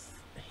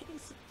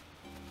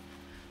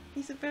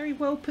 he's a very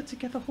well put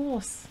together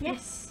horse.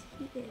 Yes,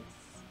 he is.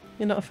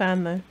 You're not a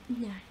fan though.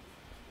 No.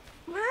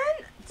 Man!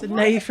 It's a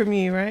nay from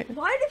you, right?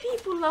 Why do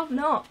people love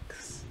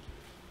Knox?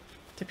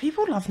 Do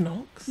people love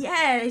Knox?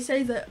 Yeah, they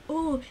say that,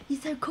 oh,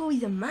 he's so cool,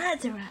 he's a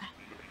murderer.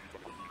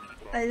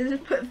 They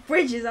just put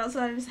fridges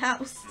outside of his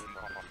house.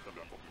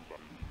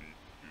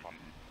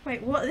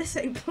 Wait, what? This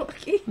ain't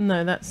Plucky?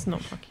 No, that's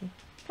not Plucky.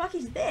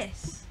 Plucky's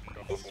this.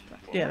 This is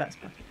Plucky. Yeah, that's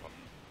Plucky.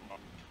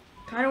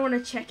 I don't want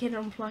to check in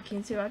on Plucky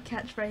and see what our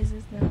catchphrase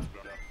is now.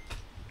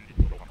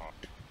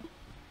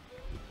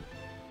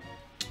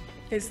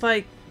 It's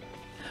like,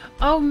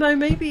 oh no,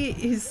 maybe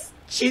it's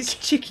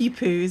Chicky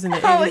Poo, isn't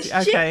it? Oh, It is-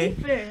 it's okay.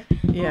 chicken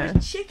poo. Yeah. Oh,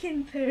 it's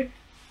chicken poo.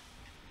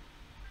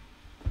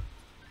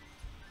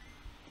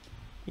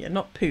 Yeah,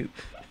 not poop.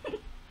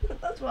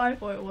 That's what I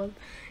thought it was.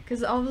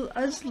 Because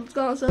I just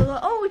glanced and I was like,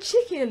 oh,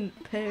 chicken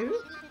poo?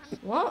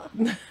 What?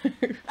 No.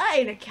 That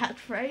ain't a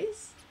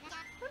catchphrase.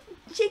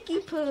 Chicky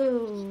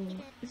poo.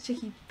 It's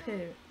chicky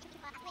poo.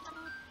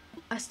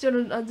 I still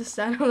don't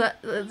understand how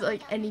that's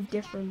like any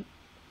different.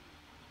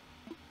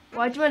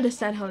 Well, I do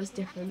understand how it's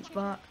different,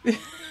 but...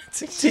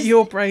 to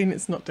your brain,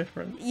 it's not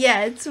different.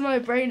 Yeah, to my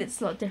brain,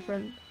 it's not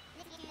different.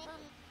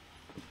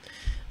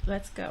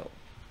 Let's go.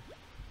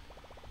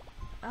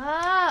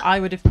 Ah, I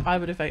would have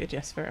voted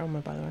yes for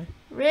Elma, by the way.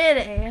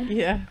 really?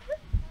 Yeah.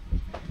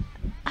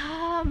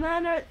 Ah,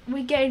 man,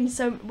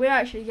 we're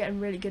actually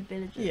getting really good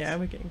villagers. Yeah,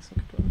 we're getting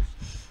some good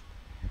ones.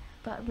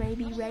 But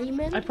maybe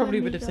Raymond? I probably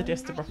when would we have said go-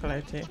 yes to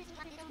Broccolo too.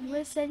 You would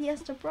have said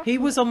yes to Broccoli. He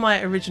was on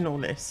my original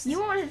list. You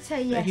wanted to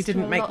say yes but he to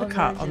didn't a make lot the of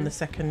cut on the villagers.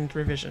 second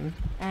revision.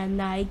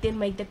 And he didn't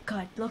make the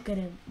cut. Look at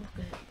him. Look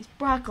at him. He's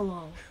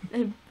Broccolo.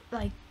 And,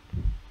 like...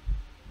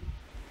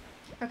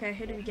 Okay,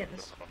 who do we get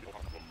this?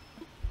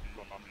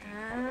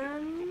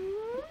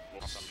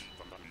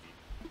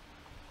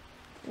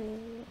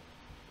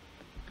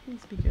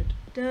 Please be good.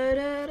 Da,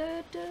 da,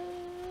 da, da.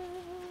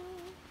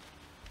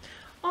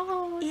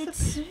 Oh,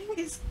 it's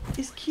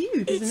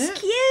cute, It's isn't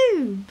it?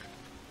 Cube.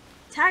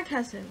 Tag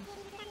has him.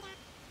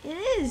 It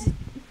is.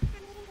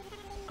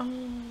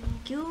 Oh,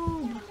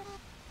 Cube.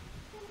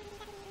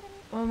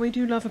 well, we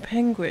do love a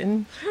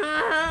penguin.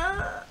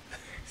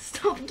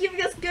 Stop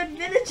giving us good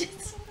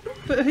villages.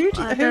 But who I don't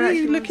are actually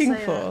you want to looking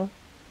say for?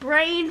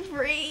 Brain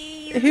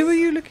freeze. Who are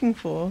you looking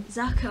for?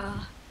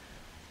 Zaka.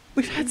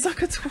 We've had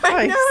Zucker twice.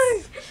 I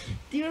know.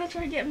 Do you want to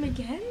try and get him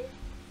again?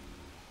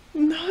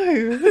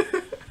 No.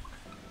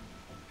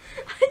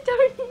 I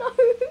don't know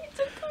who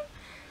to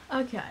go.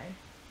 Okay.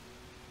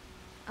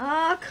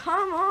 Ah,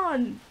 come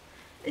on.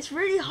 It's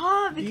really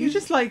hard because You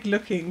just like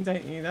looking,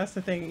 don't you? That's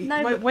the thing. No,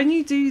 Like, but- when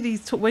you do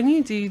these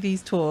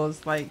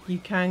tours, like you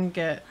can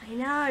get I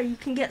know you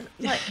can get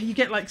like you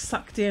get like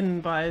sucked in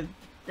by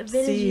the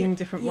village. seeing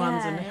different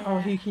ones and Yeah, oh,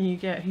 yeah. who can you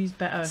get? Who's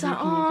better? So, who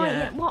can oh, you get?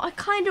 yeah. Well, I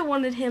kind of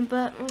wanted him,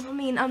 but I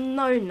mean, I'm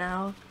known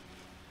now.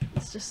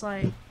 It's just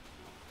like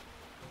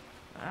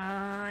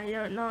I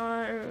don't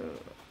know.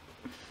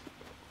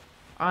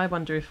 I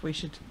wonder if we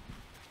should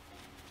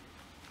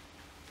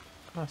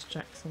ask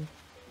Jackson.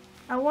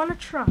 I want to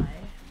try.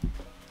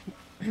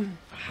 We've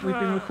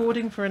been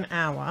recording for an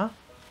hour,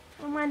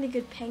 I'm really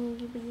good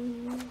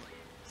penguin.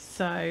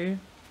 so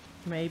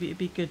maybe it'd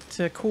be good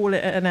to call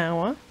it at an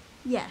hour.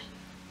 Yeah.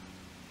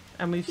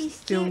 And we've He's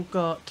still cute.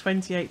 got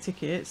 28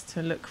 tickets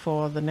to look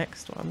for the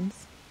next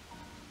ones.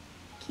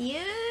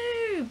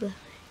 Cube.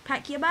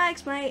 Pack your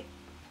bags, mate.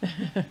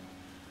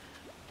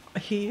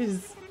 He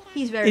is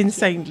He's very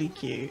insanely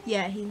cute. Cute.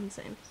 Yeah, he's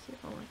insane.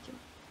 I like him.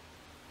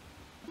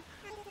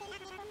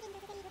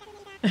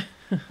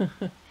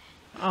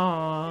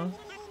 Aww.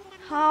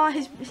 Ah,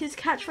 his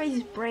catchphrase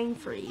is brain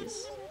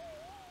freeze.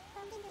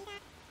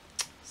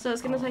 So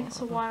it's gonna take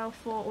us a while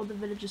for all the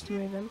villagers to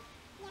move in,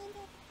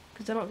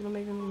 because they're not gonna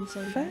move in on the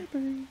same day.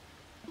 Furrbury.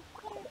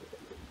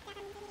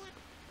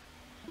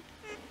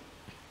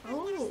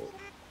 Oh,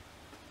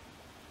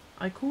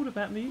 I called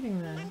about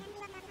moving there.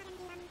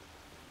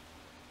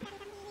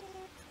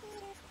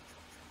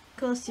 of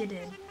course you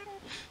did.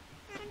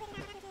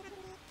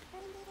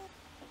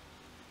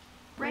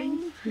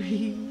 Brain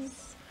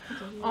freeze.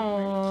 Okay, he's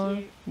Aww. really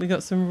cute. We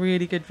got some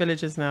really good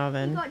villagers now We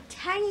then. got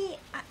Tangy,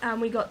 and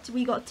we got 2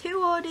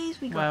 Audis.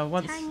 We got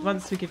Well, Tangy.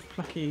 once we give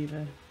Plucky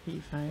the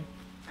heat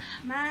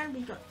Man,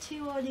 we got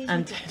 2 Audis.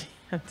 and we got- Teddy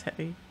and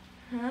Teddy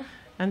Huh?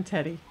 and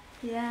Teddy.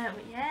 Yeah,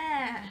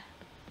 yeah.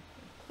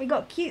 We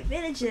got cute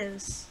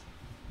villagers.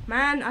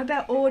 Man, I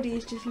bet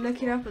Audie's just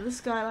looking up at the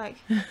sky like,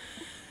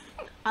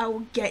 I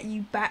will get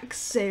you back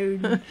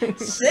soon.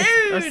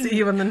 Soon! I'll see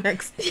you on the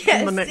next Yeah,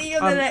 on the next see you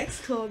on hunt. the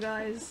next tour,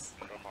 guys.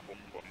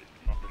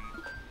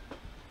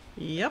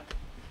 Yep.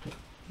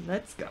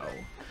 Let's go.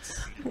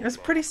 It was a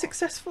pretty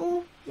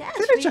successful Yes,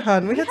 villager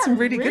hunt. We had some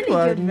really good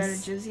ones.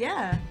 villagers,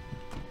 yeah.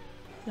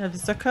 We have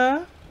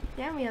Zucker,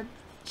 Yeah, we had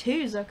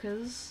 2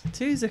 Zuckers.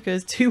 2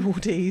 Zuckers, 2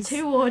 Wardies.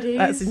 2 Audies.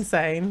 That's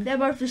insane. They're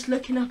both just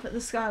looking up at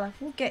the sky like,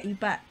 we'll get you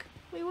back.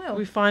 We will.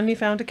 We finally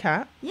found a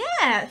cat.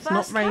 Yeah, It's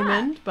not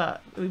Raymond,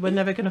 but we were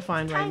never going to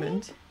find Tangy?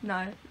 Raymond.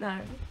 No.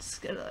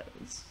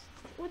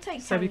 We'll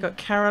take So Tangy. we've got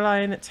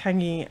Caroline,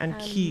 Tangy and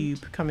And-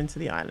 Cube coming to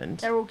the island.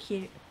 They're all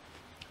cute.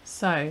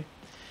 So,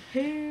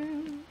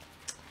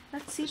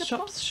 Let's see the shops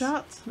plots.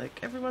 shut. Like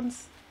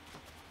everyone's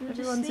We'll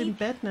just in sleep.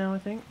 bed now, I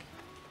think.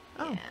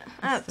 Oh, Yeah. he's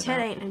Oh, still Ted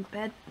out. ain't in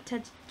bed.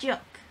 Ted's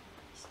jock.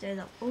 He stays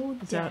up all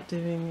He's day. out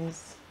doing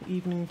his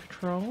evening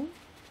patrol.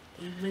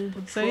 Evening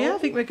patrol. So yeah, I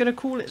think we're going to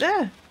call it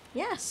there.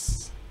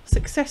 Yes.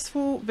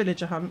 Successful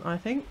villager hunt, I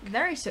think.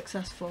 Very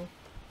successful.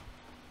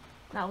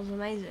 That was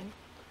amazing.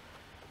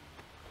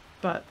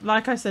 But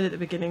like I said at the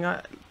beginning, you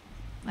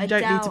I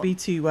don't need to doubt- be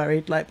too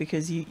worried, like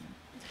because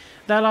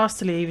they'll ask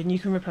to leave and you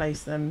can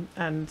replace them,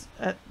 and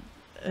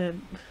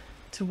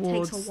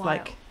towards while.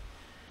 like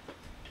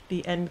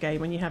the end game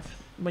when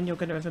you're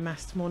going to have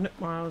amassed more Nook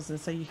miles and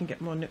so you can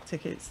get more Nook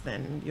tickets,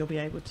 then you'll be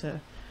able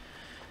to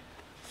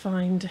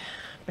find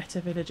better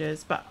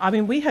villagers. But I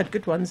mean, we had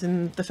good ones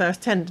in the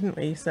first 10, didn't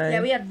we? So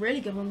Yeah, we had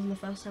really good ones in the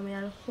first time. We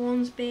had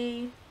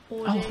Hornsby,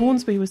 Audie. oh,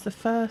 Hornsby was the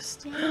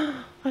first.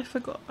 Yeah. I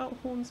forgot about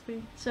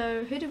Hornsby.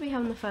 So who did we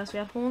have in the first? We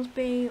had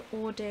Hornsby,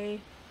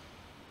 Audie.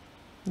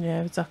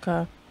 Yeah,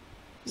 Zucker.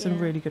 Some Yeah.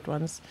 really good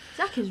ones.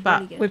 Zach is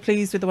But really good. we're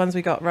pleased with the ones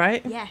we got,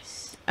 right?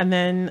 Yes. And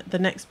then the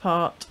next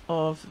part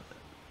of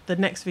the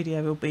next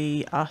video will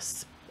be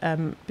us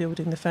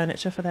building the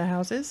furniture for their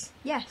houses.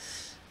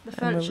 Yes. The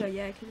And we'll- furniture,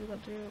 yeah, because we've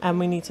got to do it. And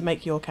we need to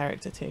make your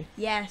character too.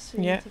 Yes,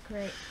 we Yeah. need to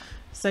create.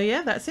 So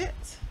yeah, that's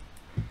it.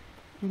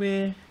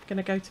 We're going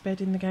to go to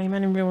bed in the game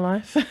and in real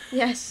life.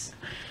 Yes.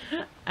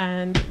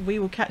 And we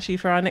will catch you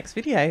for our next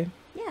video.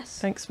 Yes.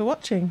 Thanks for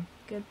watching.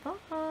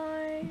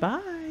 Goodbye.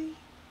 Bye.